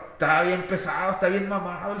 señor está bien pesado, está bien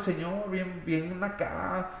mamado el señor, bien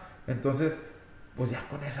acá. Entonces, pues ya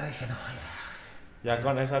con esa dije, no, Ya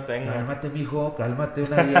con esa tengo. cálmate, mijo, cálmate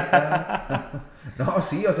una dieta. No,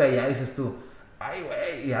 sí, o sea, ya dices tú, ay,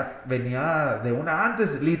 güey, ya venía de una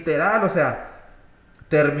antes, literal, o sea,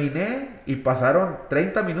 terminé y pasaron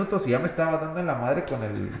 30 minutos y ya me estaba dando en la madre con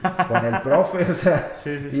el profe, o sea,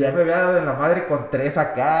 Sí, sí, y sí. ya me había dado en la madre con 3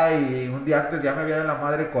 acá y un día antes ya me había dado en la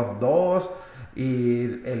madre con 2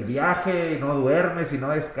 y el viaje y no duermes y no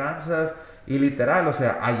descansas y literal, o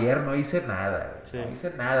sea, ayer no hice nada, Sí. no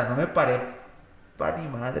hice nada, no me paré pa' ni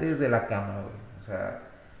madres de la cama, güey, o sea,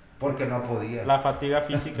 porque no podía. La fatiga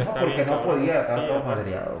física No, está porque bien no cabrona. podía, estaba Sí, todo aparte.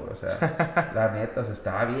 madreado, güey, o sea, la neta, se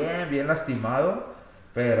estaba bien lastimado,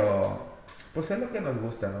 pero pues es lo que nos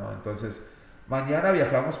gusta, ¿no? Entonces, mañana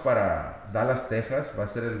viajamos para Dallas, Texas, va a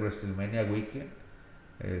ser el WrestleMania Weekend.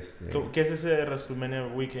 ¿Qué es ese WrestleMania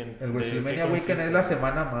Weekend? El ¿De WrestleMania qué Weekend consiste? es la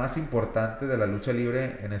semana más importante de la lucha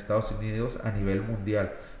libre en Estados Unidos a nivel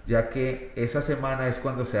mundial, ya que esa semana es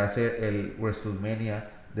cuando se hace el WrestleMania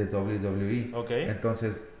de WWE. Ok.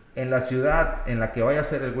 Entonces, en la ciudad en la que vaya a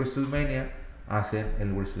ser el WrestleMania, hacen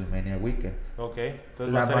el WrestleMania Weekend. Ok.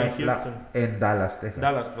 Entonces va a ser en Houston. En Dallas, Texas.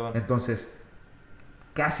 Dallas, perdón. Entonces,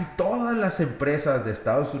 casi todas las empresas de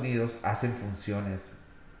Estados Unidos hacen funciones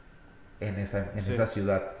en Sí. esa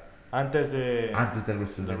ciudad Antes de antes del de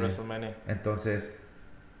WrestleMania. WrestleMania. Entonces,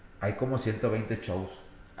 hay como 120 shows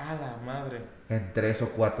A la madre. en 3 o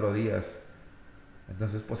 4 días.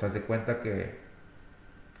 Entonces, pues, haz de cuenta que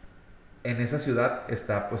en esa ciudad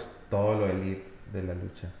está, pues, todo lo elite de la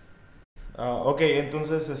lucha. Ok,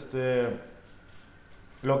 entonces,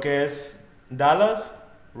 lo que es Dallas,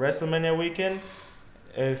 WrestleMania Weekend,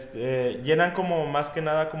 llenan como más que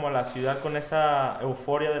nada como la ciudad con esa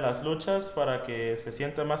euforia de las luchas para que se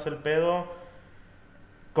sienta más el pedo.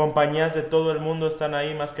 Compañías de todo el mundo están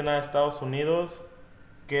ahí, más que nada Estados Unidos.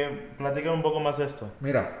 Platícame un poco más de esto.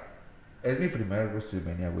 Mira, es mi primer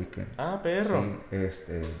WrestleMania Weekend. Ah, perro.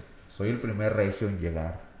 Sí, soy el primer regio en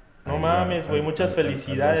llegar. No Ahí mames, güey, muchas al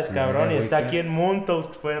felicidades, WrestleMania cabrón. Y está Weekend. aquí en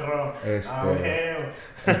Moontoast, perro. Ah, huevo.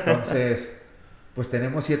 Entonces, pues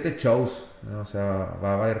tenemos 7 shows, ¿no? O sea,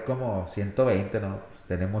 va a haber como 120, ¿no? Pues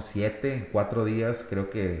tenemos 7 en 4 días, creo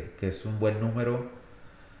que es un buen número,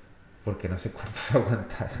 porque no sé cuánto va a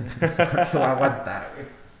aguantar, no sé cuánto va a aguantar, güey.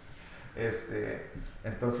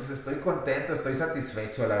 Entonces estoy contento, estoy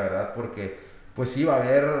satisfecho, la verdad, porque pues sí va a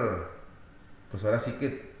haber, pues ahora sí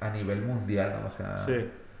que a nivel mundial, ¿no? O sea, Sí.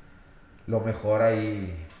 lo mejor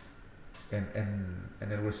ahí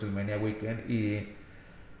en el WrestleMania Weekend. Y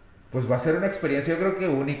pues va a ser una experiencia, yo creo que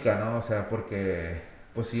única, ¿no? O sea, porque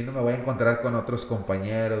pues sí, no me voy a encontrar con otros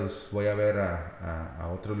compañeros, voy a ver a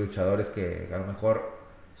otros luchadores que a lo mejor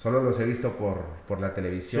solo los he visto por la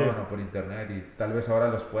televisión Sí. o por internet y tal vez ahora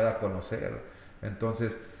los pueda conocer.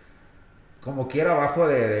 Entonces, como quiera, abajo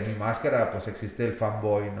de mi máscara, pues existe el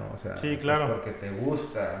fanboy, ¿no? O sea, Sí, pues claro. porque te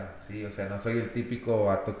gusta, ¿sí? O sea, no soy el típico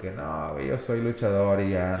vato que, no, güey, yo soy luchador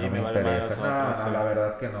y ya Y no me me vale madres interesa. No, otros, no, sí. la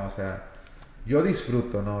verdad que no, o sea, yo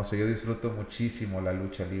disfruto, ¿no? O sea, yo disfruto muchísimo la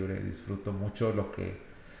lucha libre, disfruto mucho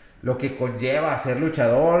lo que conlleva ser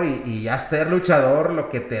luchador y ya ser luchador, lo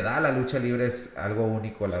que te da la lucha libre es algo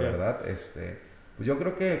único, la Sí. verdad. Pues yo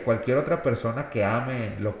creo que cualquier otra persona que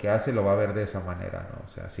ame lo que hace lo va a ver de esa manera, ¿no? O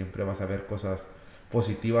sea, siempre vas a ver cosas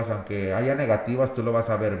positivas, aunque haya negativas, tú lo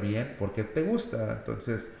vas a ver bien porque te gusta.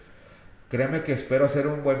 Entonces, créeme que espero hacer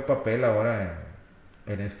un buen papel ahora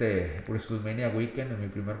en este WrestleMania Weekend, en mi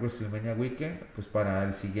primer WrestleMania Weekend, pues para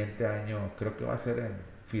el siguiente año, creo que va a ser en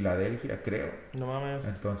Filadelfia, creo. No mames.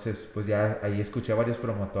 Entonces, pues ya ahí escuché a varios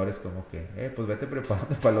promotores como que, pues vete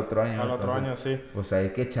preparando para el otro año. Al otro Entonces, año, sí. pues hay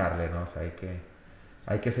que echarle, ¿no? O sea,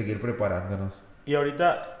 hay que seguir preparándonos. Y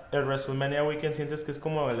ahorita el WrestleMania Weekend, ¿sientes que es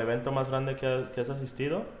como el evento más grande que has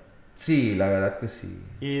asistido? Sí, la verdad que sí.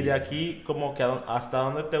 Y Sí. de aquí, como que hasta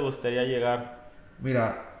dónde te gustaría llegar.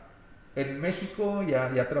 Mira, en México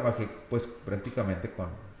ya trabajé pues prácticamente con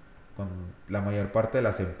la mayor parte de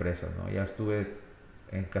las empresas, ¿no? Ya estuve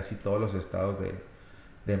en casi todos los estados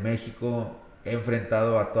de México, he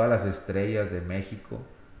enfrentado a todas las estrellas de México,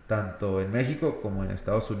 tanto en México como en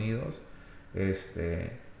Estados Unidos.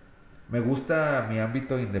 Este, Me gusta mi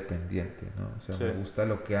ámbito independiente, ¿no? O sea, Sí. me gusta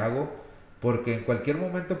lo que hago porque en cualquier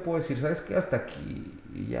momento puedo decir, ¿sabes qué? Hasta aquí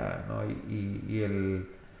y ya, ¿no? Y el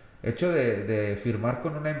hecho de firmar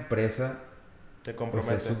con una empresa, Te pues es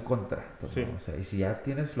compromete. un contrato, Sí. ¿no? O sea, y si ya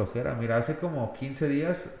tienes flojera, mira, hace como 15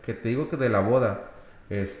 días que te digo que de la boda,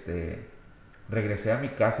 regresé a mi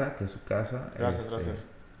casa, que es su casa, Gracias, gracias.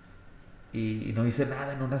 y no hice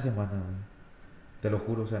nada en una semana, güey. Te lo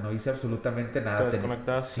juro, o sea, no hice absolutamente Te nada.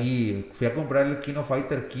 desconectaste. Sí, fui a comprar el Kino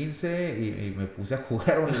Fighter 15 y me puse a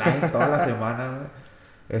jugar online toda la semana,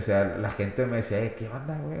 güey. O sea, la gente me decía, ¿qué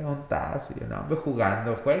onda, güey? ¿Dónde estás? Y yo, no, ando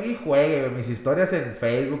jugando. Juegue y juegue, güey. Mis historias en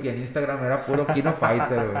Facebook y en Instagram era puro Kino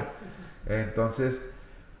Fighter, güey. Entonces,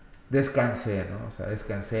 descansé, ¿no? O sea,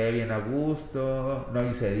 descansé bien a gusto, no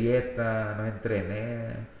hice dieta, no entrené,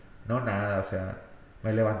 no nada, o sea,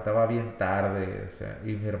 me levantaba bien tarde, o sea,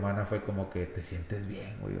 y mi hermana fue como que, ¿te sientes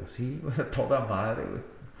bien, güey? O sí, o sea, toda madre, güey.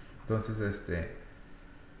 Entonces,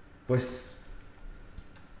 pues,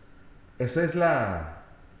 esa es la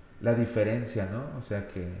diferencia, ¿no? O sea,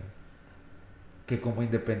 que como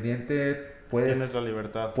independiente Tienes la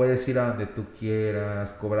libertad. puedes ir a donde tú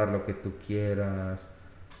quieras, cobrar lo que tú quieras,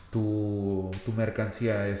 tu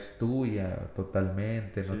mercancía es tuya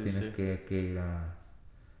totalmente, no Sí, tienes sí. que ir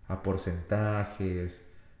a porcentajes.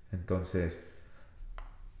 Entonces,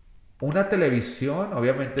 una televisión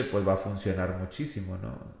obviamente pues va a funcionar muchísimo,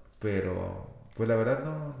 ¿no? Pero pues la verdad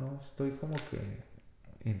no estoy como que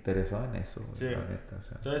interesado en eso, Sí. la neta. O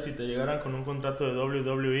sea, Entonces, si te llegaran con un contrato de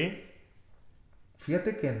WWE,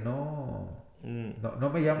 fíjate que no, mm, no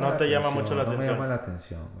me llama no la te llama atención, mucho la no me atención. llama la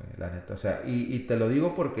atención, güey, la neta. O sea, y te lo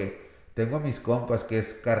digo porque tengo a mis compas que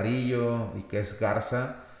es Carrillo y que es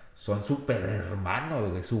Garza, son súper hermanos,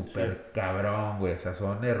 güey, Sí. súper cabrón, güey. O sea,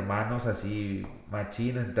 son hermanos así,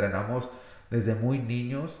 machín, entrenamos desde muy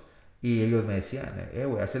niños y ellos me decían,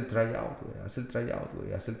 güey, haz el tryout, güey, haz el tryout,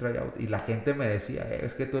 güey, haz el tryout. Y la gente me decía,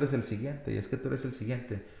 es que tú eres el siguiente, y es que tú eres el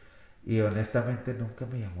siguiente. Y honestamente nunca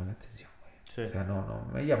me llamó la atención. Sí. O sea, no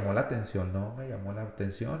me llamó la atención, no me llamó la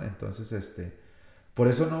atención. Entonces, por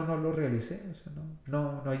eso no lo realicé. O sea,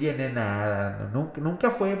 no llené nada. Nunca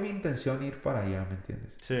fue mi intención ir para allá, ¿me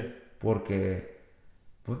entiendes? Sí. Porque,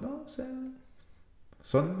 pues no, o sea,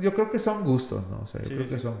 yo creo que son gustos, ¿no? O sea, yo Sí, creo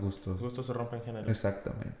que sí. son gustos. Gustos se rompen géneros.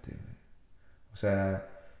 Exactamente. O sea,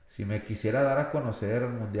 si me quisiera dar a conocer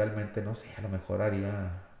mundialmente, no sé, a lo mejor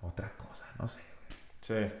haría otra cosa, no sé,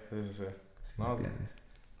 Sí, sí, sí. ¿sí me No, entiendes?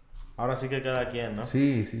 ahora sí que cada quien, ¿no?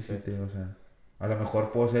 Sí, Sí. o sea, a lo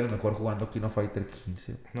mejor puedo ser el mejor jugando Kino Fighter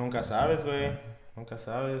 15. Nunca O sea, sabes, güey. Nunca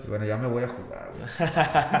sabes. bueno, ya me voy a jugar, güey.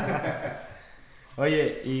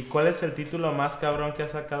 Oye, ¿y cuál es el título más cabrón que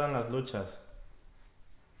has sacado en las luchas?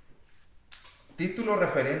 Título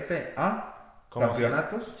referente a ¿Cómo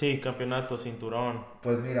campeonatos. Sí, campeonato, cinturón.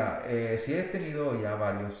 Pues mira, sí he tenido ya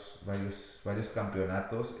varios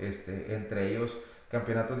campeonatos, entre ellos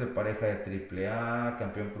campeonatos de pareja de AAA,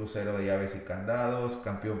 campeón crucero de llaves y candados,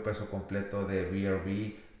 campeón peso completo de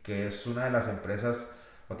BRB, que es una de las empresas,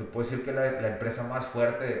 o te puedo decir que la empresa más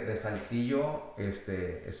fuerte de Saltillo,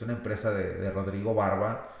 es una empresa de Rodrigo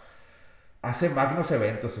Barba. Hace magnos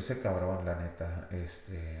eventos ese cabrón, la neta.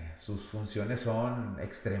 Sus funciones son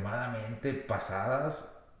extremadamente pasadas.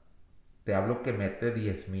 Te hablo que mete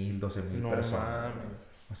 10,000, 12,000 No personas. mames.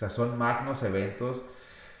 O sea, son magnos eventos.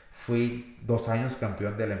 Fui 2 años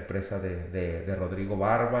campeón de la empresa de Rodrigo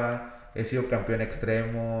Barba. He sido campeón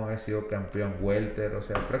extremo, he sido campeón welter. O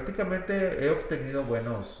sea, prácticamente he obtenido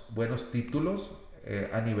buenos títulos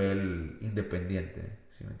a nivel independiente.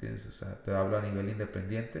 ¿Sí me entiendes? O sea, te hablo a nivel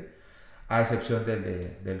independiente, a excepción del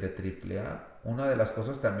de AAA. Una de las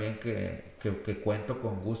cosas también que cuento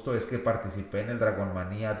con gusto es que participé en el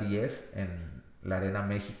Dragonmania 10 en la Arena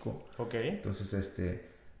México. Ok. Entonces,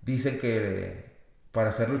 dicen que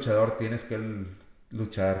para ser luchador tienes que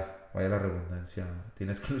luchar, vaya la redundancia,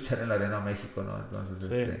 tienes que luchar en la Arena México, ¿no? Entonces,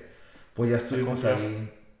 Sí. pues ya estuvimos cumplió.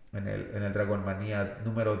 ahí en el Dragonmania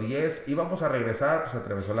número 10. Íbamos a regresar, pues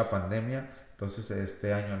atravesó la pandemia. Entonces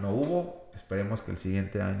este año no hubo. Esperemos que el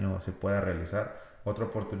siguiente año se pueda realizar otra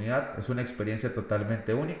oportunidad. Es una experiencia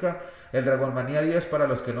totalmente única. El Dragonmania 10, para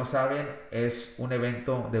los que no saben, es un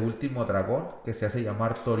evento de Último Dragón que se hace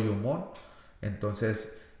llamar Toriumon.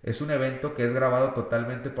 Entonces es un evento que es grabado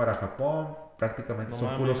totalmente para Japón. Prácticamente No son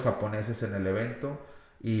mames. puros japoneses en el evento.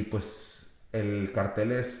 Y pues el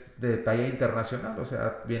cartel es de talla internacional. O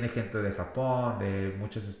sea, viene gente de Japón, de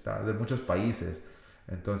muchos estados, de muchos países.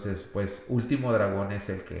 Entonces, pues Último Dragón es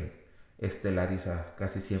el que estelariza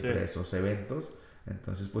casi siempre Sí. esos eventos.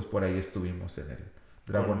 Entonces, pues por ahí estuvimos en el Con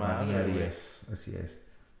Dragonmania madre, güey. 10. Así es.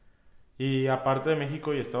 ¿Y aparte de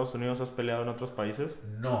México y Estados Unidos has peleado en otros países?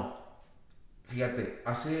 No, fíjate,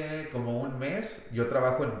 hace como un mes yo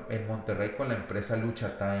trabajo en Monterrey con la empresa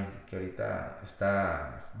Lucha Time, que ahorita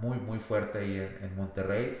está muy, muy fuerte ahí en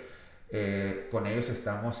Monterrey. Con ellos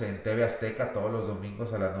estamos en TV Azteca todos los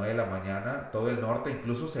domingos a las 9 de la mañana, todo el norte,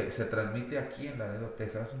 incluso se transmite aquí en Laredo,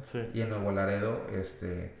 Texas, Sí. y en Nuevo Laredo,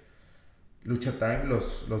 Lucha Time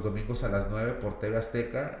los domingos a las 9 por TV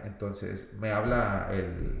Azteca. Entonces me habla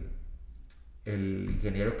el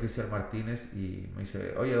ingeniero Cristian Martínez y me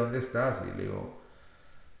dice, oye, ¿dónde estás? Y le digo,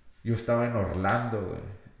 yo estaba en Orlando, güey.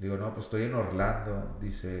 Le digo, no, pues estoy en Orlando.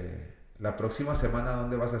 Dice, la próxima semana,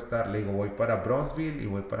 ¿dónde vas a estar? Le digo, voy para Bronzeville y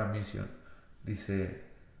voy para Mission. Dice,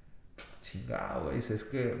 chingado, güey. Dice, es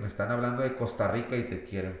que me están hablando de Costa Rica y te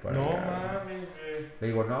quieren para No allá, güey. mames, güey. Le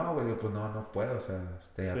digo, no, güey, pues no puedo, o sea,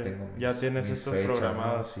 ya Sí, tengo ya tienes mis estos fechas, ¿no?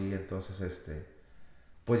 programados. Sí, entonces,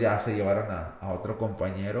 pues ya se llevaron a otro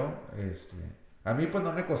compañero, a mí pues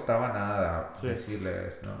no me costaba nada Sí.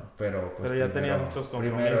 decirles, ¿no? Pero pues Pero ya tenías estos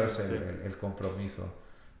primero compromisos, es sí. el compromiso.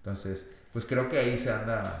 Entonces, pues creo que ahí se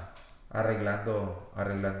anda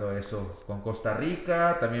arreglando eso con Costa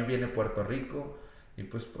Rica, también viene Puerto Rico, y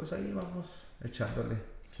pues ahí vamos echándole.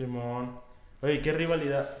 Simón. Oye, ¿qué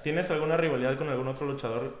rivalidad? ¿Tienes alguna rivalidad con algún otro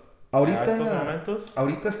luchador a Ahorita, estos momentos?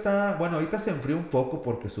 ahorita se enfrió un poco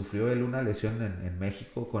porque sufrió él una lesión en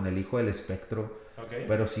México con el hijo del espectro. Ok.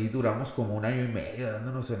 Pero sí duramos como 1 año y medio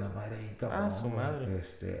dándonos en la madre ahí, cabrón. Ah, su madre.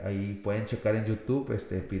 Ahí pueden checar en YouTube,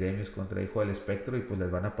 Epidemios contra Hijo del Espectro, y pues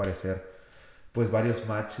les van a aparecer pues varios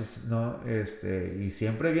matches, ¿no? Y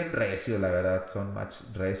siempre bien recios, la verdad, son matches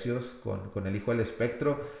recios con el Hijo del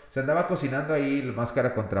Espectro. Se andaba cocinando ahí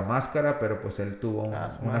máscara contra máscara, pero pues él tuvo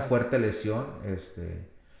Su una madre. fuerte lesión,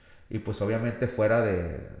 y pues obviamente fuera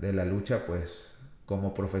de la lucha, pues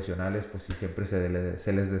como profesionales, pues sí siempre se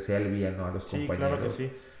les desea el bien, ¿no? A los Sí, compañeros. claro que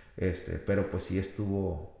sí. Pero pues sí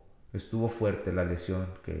estuvo fuerte la lesión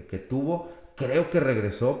que tuvo. Creo que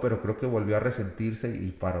regresó, pero creo que volvió a resentirse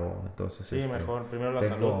y paró. Entonces, Sí, mejor. Primero la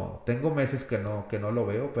salud. tengo meses que no lo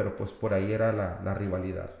veo, pero pues por ahí era la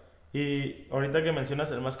rivalidad. Y ahorita que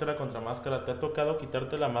mencionas el máscara contra máscara, ¿te ha tocado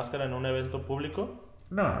quitarte la máscara en un evento público?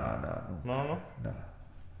 No, no, No. no.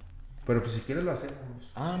 Pero pues si quieres lo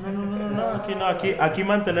hacemos. Ah, no, aquí no, aquí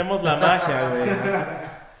mantenemos la magia, güey.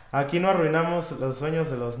 Aquí no arruinamos los sueños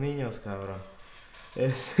de los niños, cabrón.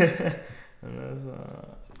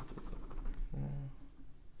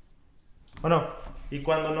 Bueno, y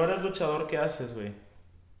cuando no eres luchador, ¿qué haces, güey?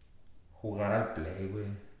 Jugar al play, güey.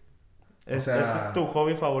 Ese es tu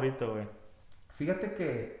hobby favorito, güey. Fíjate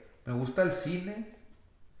que me gusta el cine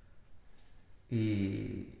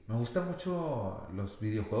y me gustan mucho los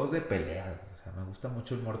videojuegos de pelea. O sea, me gusta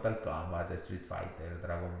mucho el Mortal Kombat, Street Fighter,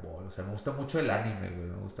 Dragon Ball. O sea, me gusta mucho el anime, güey.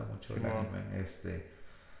 Me gusta mucho el anime.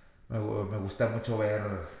 Me gusta mucho ver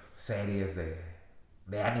series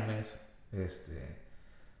de animes.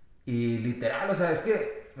 Y literal, o sea, es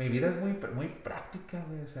que mi vida es muy, muy práctica,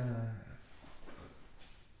 güey. O sea,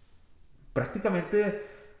 prácticamente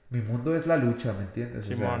mi mundo es la lucha, ¿me entiendes?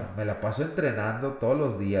 Simón. O sea, me la paso entrenando todos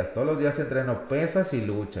los días entreno pesas y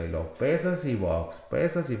lucha, y luego pesas y box,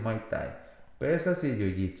 pesas y muay thai, pesas y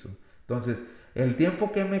jiu-jitsu. Entonces, el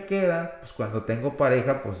tiempo que me queda, pues cuando tengo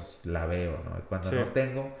pareja, pues la veo, ¿no? Y cuando no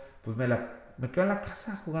tengo, pues me quedo en la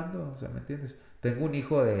casa jugando, o sea, ¿me entiendes? Tengo un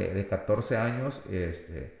hijo de 14 años,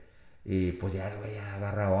 y pues ya el güey ya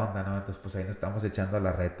agarra onda, ¿no? Entonces pues ahí nos estamos echando a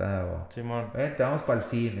la reta, o Simón. vente, vamos para el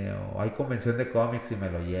cine, o hay convención de cómics y me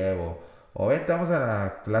lo llevo, o vente, vamos a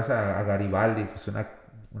la plaza, a Garibaldi, pues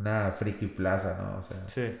una friki plaza, ¿no? O sea,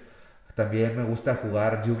 Sí. también me gusta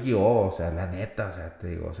jugar Yu-Gi-Oh, o sea, la neta, o sea, te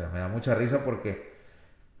digo, o sea, me da mucha risa porque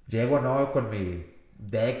llego, ¿no? Con mi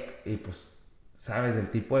deck y pues sabes el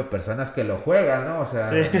tipo de personas que lo juegan, ¿no? O sea,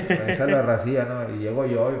 Sí. esa es la racía, ¿no? Y llego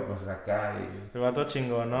yo y pues acá y... El vato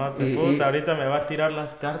chingón, ¿no? Y- Puta, y- ahorita me va a tirar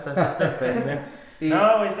las cartas este pendejo. Y-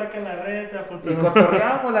 No, güey, saquen la reta, puto. Y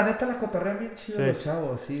cotorreamos, la neta la cotorrean bien chido Sí. los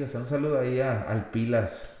chavos, sí, o sea, un saludo ahí al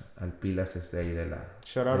Pilas ahí de la...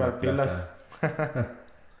 Shout de out la al Pilas.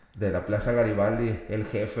 de la Plaza Garibaldi, el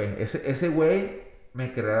jefe. Ese güey,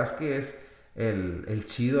 me creerás que es el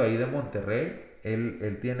chido ahí de Monterrey.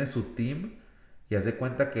 Él tiene su team y haz de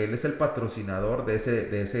cuenta que él es el patrocinador de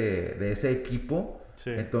ese equipo.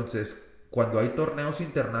 Sí. Entonces, cuando hay torneos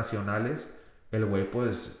internacionales, el güey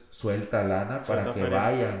pues suelta lana Suelta para que feria.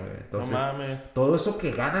 vayan, güey. Entonces, No mames. todo eso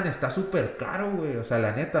que ganan está súper caro, güey. O sea,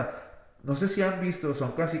 la neta. No sé si han visto,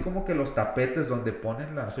 son casi como que los tapetes donde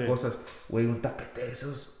ponen las Sí. cosas. Güey, un tapete de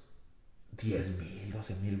esos 10,000,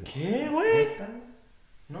 12,000. ¿Qué, güey? Neta.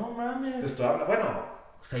 No Te mames. estoy hablando, bueno,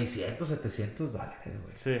 600, 700 dólares,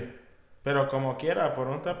 güey. Sí. Pero como quiera, por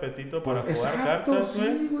un tapetito para Pues, jugar exacto, cartas,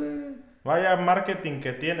 güey. sí, güey. Vaya marketing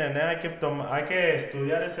que tienen, ¿eh? Hay que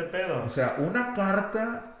estudiar ese pedo. O sea, una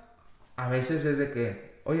carta a veces es de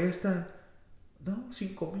que, oye, esta, no,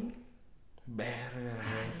 5,000. Verga,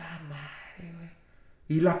 A güey. la madre, güey.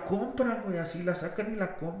 Y la compran, güey, así la sacan y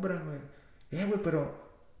la compran, güey. Güey, pero,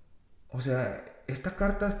 o sea, esta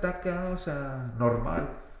carta está acá, o sea, normal.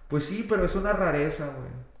 Pues sí, pero es una rareza,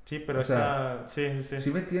 güey. Sí, pero O sea, sí, sí.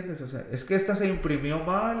 ¿Sí me entiendes? O sea, es que esta se imprimió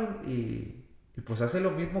mal y pues hace lo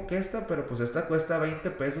mismo que esta, pero pues esta cuesta 20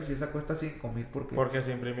 pesos y esa cuesta 5,000 Porque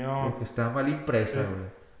se imprimió porque está mal impresa, Sí.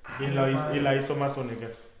 güey. y, la hizo más única.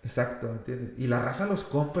 Exacto, ¿entiendes? Y la raza los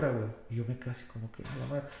compra, güey. Y yo me quedo así como que, la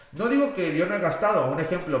madre. No digo que yo no he gastado. Un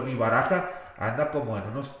ejemplo, mi baraja anda como en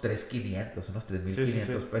unos 3,500, unos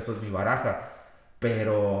 3,500 Sí. pesos mi baraja.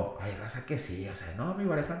 Pero hay raza que sí, o sea, no, mi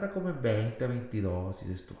baraja anda como en 20, 22. Y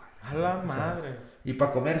dices tú, A la o sea, madre. y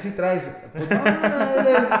para comer si traes, pues no,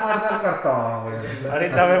 le guarda el cartón, güey.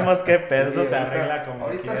 Ahorita vemos qué peso Sí, se ahorita- arregla como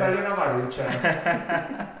Ahorita quiera. sale una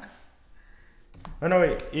marucha. Bueno,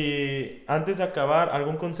 güey, y antes de acabar,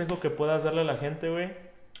 ¿algún consejo que puedas darle a la gente, güey?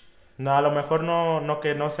 No, a lo mejor no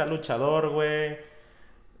que no sea luchador, güey.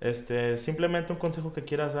 Simplemente un consejo que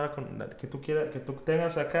quieras dar, que tú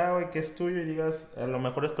tengas acá, güey, que es tuyo y digas, a lo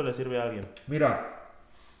mejor esto le sirve a alguien. Mira,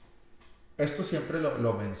 esto siempre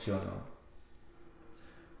lo menciono.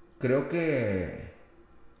 Creo que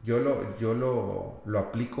yo lo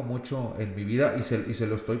aplico mucho en mi vida y se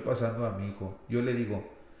lo estoy pasando a mi hijo. Yo le digo,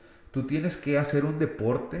 tú tienes que hacer un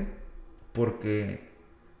deporte porque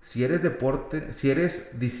si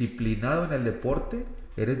eres disciplinado en el deporte,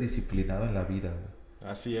 eres disciplinado en la vida, güey.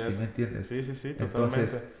 Así ¿Sí es. me entiendes? Sí, totalmente.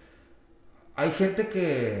 Entonces, hay gente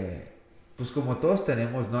que, pues como todos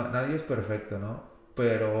tenemos, nadie es perfecto, ¿no?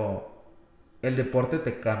 Pero el deporte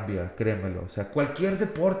te cambia, créemelo. O sea, cualquier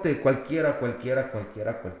deporte, cualquier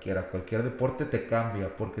deporte te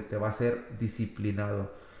cambia porque te va a hacer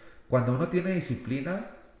disciplinado. Cuando uno tiene disciplina,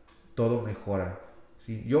 todo mejora.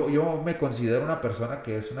 ¿Sí? Yo me considero una persona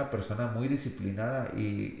que es una persona muy disciplinada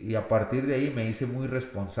y a partir de ahí me hice muy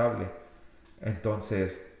responsable.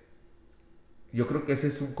 Entonces, yo creo que ese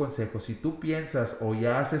es un consejo. Si tú piensas o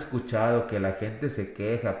ya has escuchado que la gente se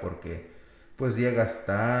queja porque pues llegas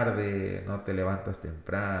tarde, no te levantas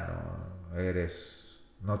temprano,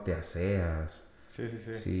 no te aseas, Sí.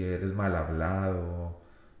 si eres mal hablado,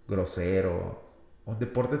 grosero, un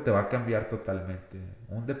deporte te va a cambiar totalmente.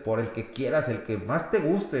 Un deporte, el que quieras, el que más te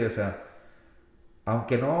guste, o sea,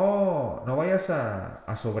 aunque no vayas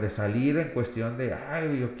a sobresalir en cuestión de,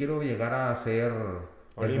 ay, yo quiero llegar a ser el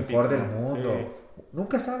Olímpico, mejor del mundo. sí.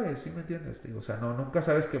 Nunca sabes, ¿sí me entiendes? Digo, o sea, nunca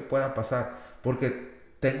sabes qué pueda pasar. Porque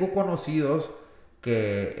tengo conocidos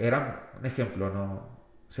que eran, un ejemplo, ¿no?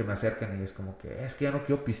 Se me acercan y es como que, es que ya no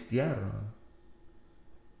quiero pistear, ¿no?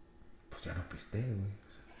 Pues ya no pisteo, güey.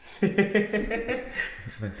 O sea,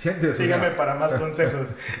 ¿me entiendes? O sea, Sígame para más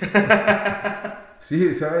consejos.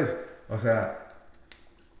 sí, ¿sabes? O sea,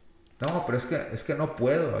 No, pero es que no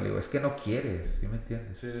puedo, le digo, es que no quieres, ¿sí me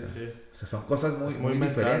entiendes? Sí, o sea, sí. O sea, son cosas muy, Es muy muy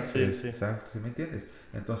mental, diferentes, sí, sí. ¿sabes? ¿Sí me entiendes?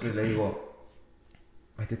 Entonces le digo,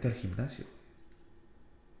 métete al gimnasio.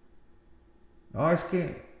 No, es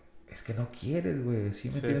que no quieres, güey, ¿sí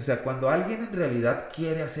me Sí. entiendes? O sea, cuando alguien en realidad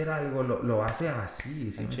quiere hacer algo, lo hace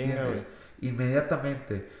así, ¿sí En me chinga, entiendes?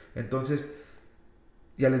 Inmediatamente. Entonces,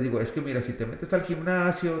 ya les digo, es que mira, si te metes al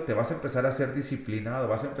gimnasio, te vas a empezar a ser disciplinado,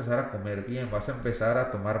 vas a empezar a comer bien, vas a empezar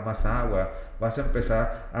a tomar más agua, vas a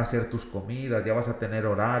empezar a hacer tus comidas, ya vas a tener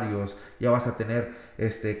horarios, ya vas a tener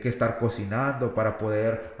que estar cocinando para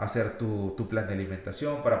poder hacer tu plan de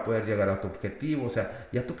alimentación, para poder llegar a tu objetivo, o sea,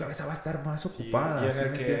 ya tu cabeza va a estar más Sí, ocupada, y en ¿sí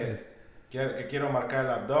el me entiendes? que quiero marcar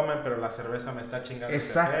el abdomen, pero la cerveza me está chingando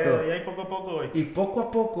este Exacto. pedo, y ahí poco a poco, güey. Y poco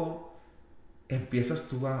a poco empiezas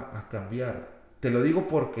tú a cambiar. Te lo digo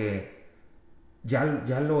porque ya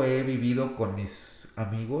lo he vivido con mis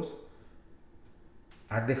amigos.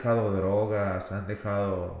 Han dejado drogas, han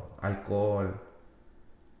dejado alcohol.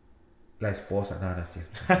 La esposa, no, no es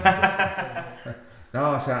cierto.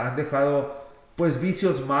 No, o sea, han dejado pues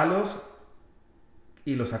vicios malos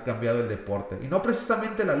y los ha cambiado el deporte. Y no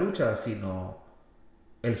precisamente la lucha, sino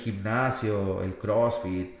el gimnasio, el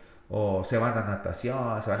CrossFit, o se van a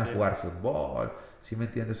natación, se van a Sí. jugar fútbol, ¿sí me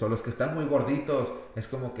entiendes? O los que están muy gorditos, es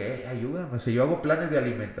como que, ayúdame, o sea, yo hago planes de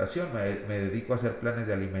alimentación, me dedico a hacer planes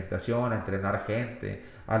de alimentación, a entrenar gente,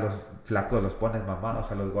 a los flacos los pones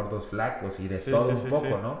mamados, a los gordos flacos y de Sí, todo sí, un sí, poco,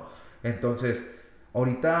 sí. ¿no? Entonces,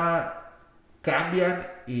 ahorita cambian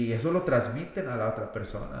y eso lo transmiten a la otra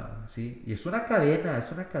persona, ¿sí? Y es una cadena,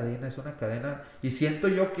 es una cadena, es una cadena. Y siento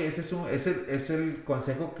yo que ese es el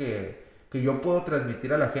consejo que yo puedo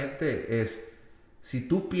transmitir a la gente, es, si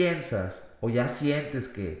tú piensas o ya sientes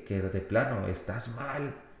que de plano estás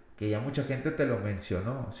mal, que ya mucha gente te lo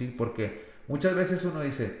mencionó, ¿sí? Porque muchas veces uno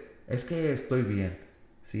dice, es que estoy bien,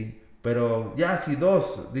 ¿sí? Pero ya si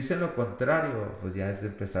dos dicen lo contrario, pues ya es de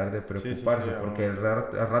empezar de Sí, sí, preocuparse, sí, porque al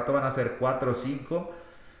rato van a ser 4 o 5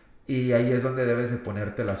 y ahí es donde debes de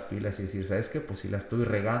ponerte las pilas y decir, ¿sabes qué? Pues si la estoy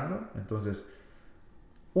regando, entonces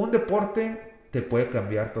un deporte te puede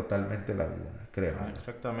cambiar totalmente la vida, créeme.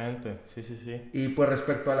 Exactamente, sí, sí, sí. Y pues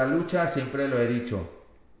respecto a la lucha, siempre lo he dicho,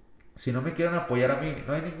 si no me quieren apoyar a mí,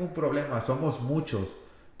 no hay ningún problema, somos muchos,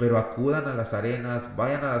 pero acudan a las arenas,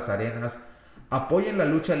 vayan a las arenas, apoyen la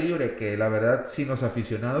lucha libre, que la verdad sin los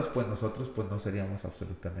aficionados, pues nosotros pues no seríamos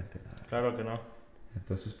absolutamente nada. Claro que no.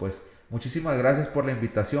 Entonces pues muchísimas gracias por la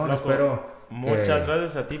invitación, Loco, espero muchas que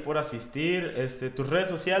gracias a ti por asistir. Tus redes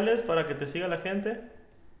sociales para que te siga la gente.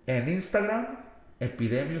 en Instagram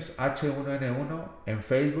Epidemius H1N1, en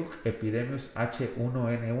Facebook Epidemius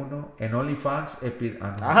H1N1, en OnlyFans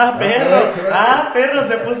Perro,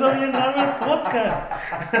 se puso bien raro el podcast.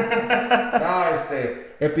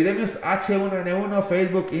 Epidemius H1N1,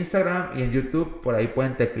 Facebook, Instagram y en YouTube, por ahí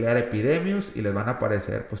pueden teclear Epidemius y les van a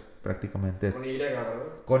aparecer pues prácticamente Con Y, ¿verdad?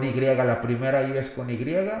 con Y, la primera ahí es con Y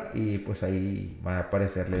y pues ahí van a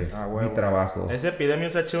aparecerles mi trabajo. Ese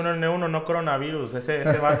Epidemius H1N1, no coronavirus. Ese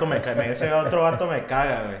vato ese otro vato me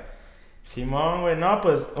caga, güey. Simón, güey, no,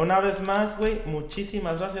 pues una vez más, güey,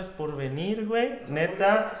 muchísimas gracias por venir, güey.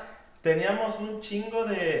 Neta, teníamos un chingo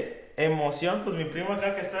de emoción, pues mi primo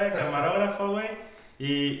acá que está de camarógrafo, güey.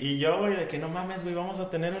 Y yo, güey, de que no mames, güey, vamos a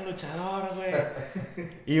tener un luchador, güey.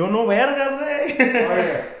 Y uno vergas, güey.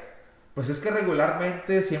 Oye, pues es que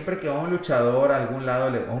regularmente siempre que va un luchador a algún lado,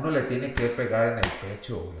 a uno le tiene que pegar en el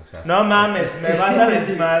pecho, güey. O sea, No mames, me vas a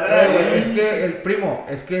desmadrar, güey. Es que el primo,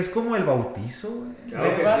 es que es como el bautizo, güey.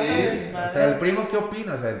 Claro que vas a sí. desmadrar. O sea, el primo, ¿qué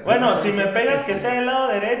opina? O sea, el primo Bueno, está si me diciendo pegas que que sí. sea del lado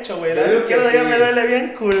derecho, güey. El Yo lado digo que izquierdo ya sí. me duele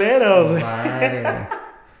bien culero, güey. Madre, güey.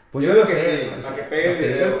 Pues Yo yo digo lo que sé, sí, pues, para que pegue el lo que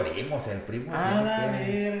diga video. el primo, o sea, el primo. A la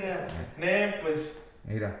tiene que- verga. Pues,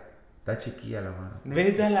 Mira, está chiquilla la mano.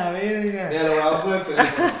 vete a la verga. Mira, lo grabamos con el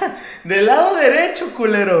teléfono. Del lado derecho,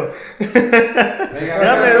 culero. Venga,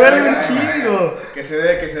 Ya me venga, duele venga, un venga. chingo. Que se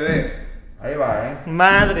dé, que se dé. Ahí va,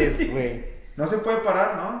 Madres, güey. No se puede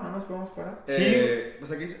parar, ¿no? No nos podemos parar. Sí.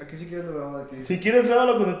 Pues aquí si quieres lo grabamos aquí. Si quieres,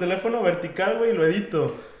 grábalo con tu teléfono vertical, güey, y lo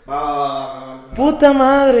edito. Va. Puta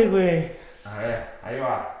madre, güey. A ver, ahí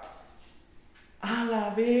va. A la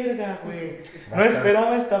verga, güey. No Va a estar-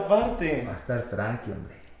 esperaba esta parte. Va a estar tranqui,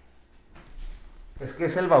 hombre. Es que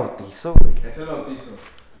es el bautizo, güey. Es el bautizo.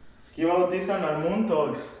 Aquí bautizan al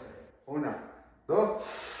Moontalks. 1, 2.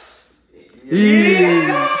 ¡Y!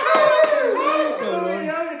 Venga.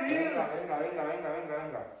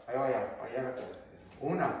 Ahí va, ya la tienes.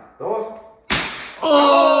 1, 2.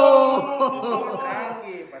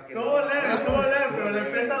 Tranqui, para que Estuvo leve, pero le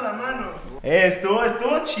pesa la mano.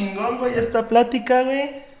 Estuvo chingón, güey, esta plática,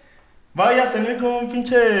 güey. Vaya a salir como un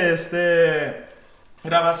pinche,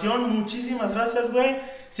 grabación. Muchísimas gracias, güey.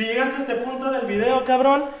 Si llegaste a este punto del video,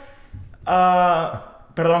 cabrón,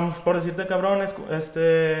 perdón por decirte cabrón,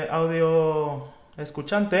 audio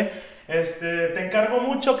escuchante, te encargo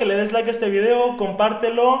mucho que le des like a este video,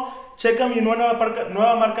 compártelo, checa mi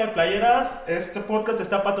nueva marca de playeras. Este podcast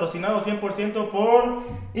está patrocinado 100% por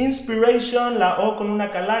Inspiration, la O con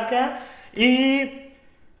una calaca. Y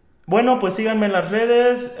bueno, pues síganme en las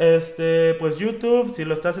redes, pues YouTube, si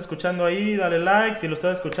lo estás escuchando ahí, dale like, si lo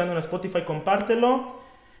estás escuchando en Spotify, compártelo.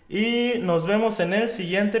 Y nos vemos en el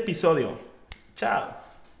siguiente episodio. Chao.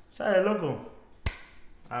 Sale, loco.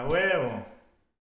 A huevo.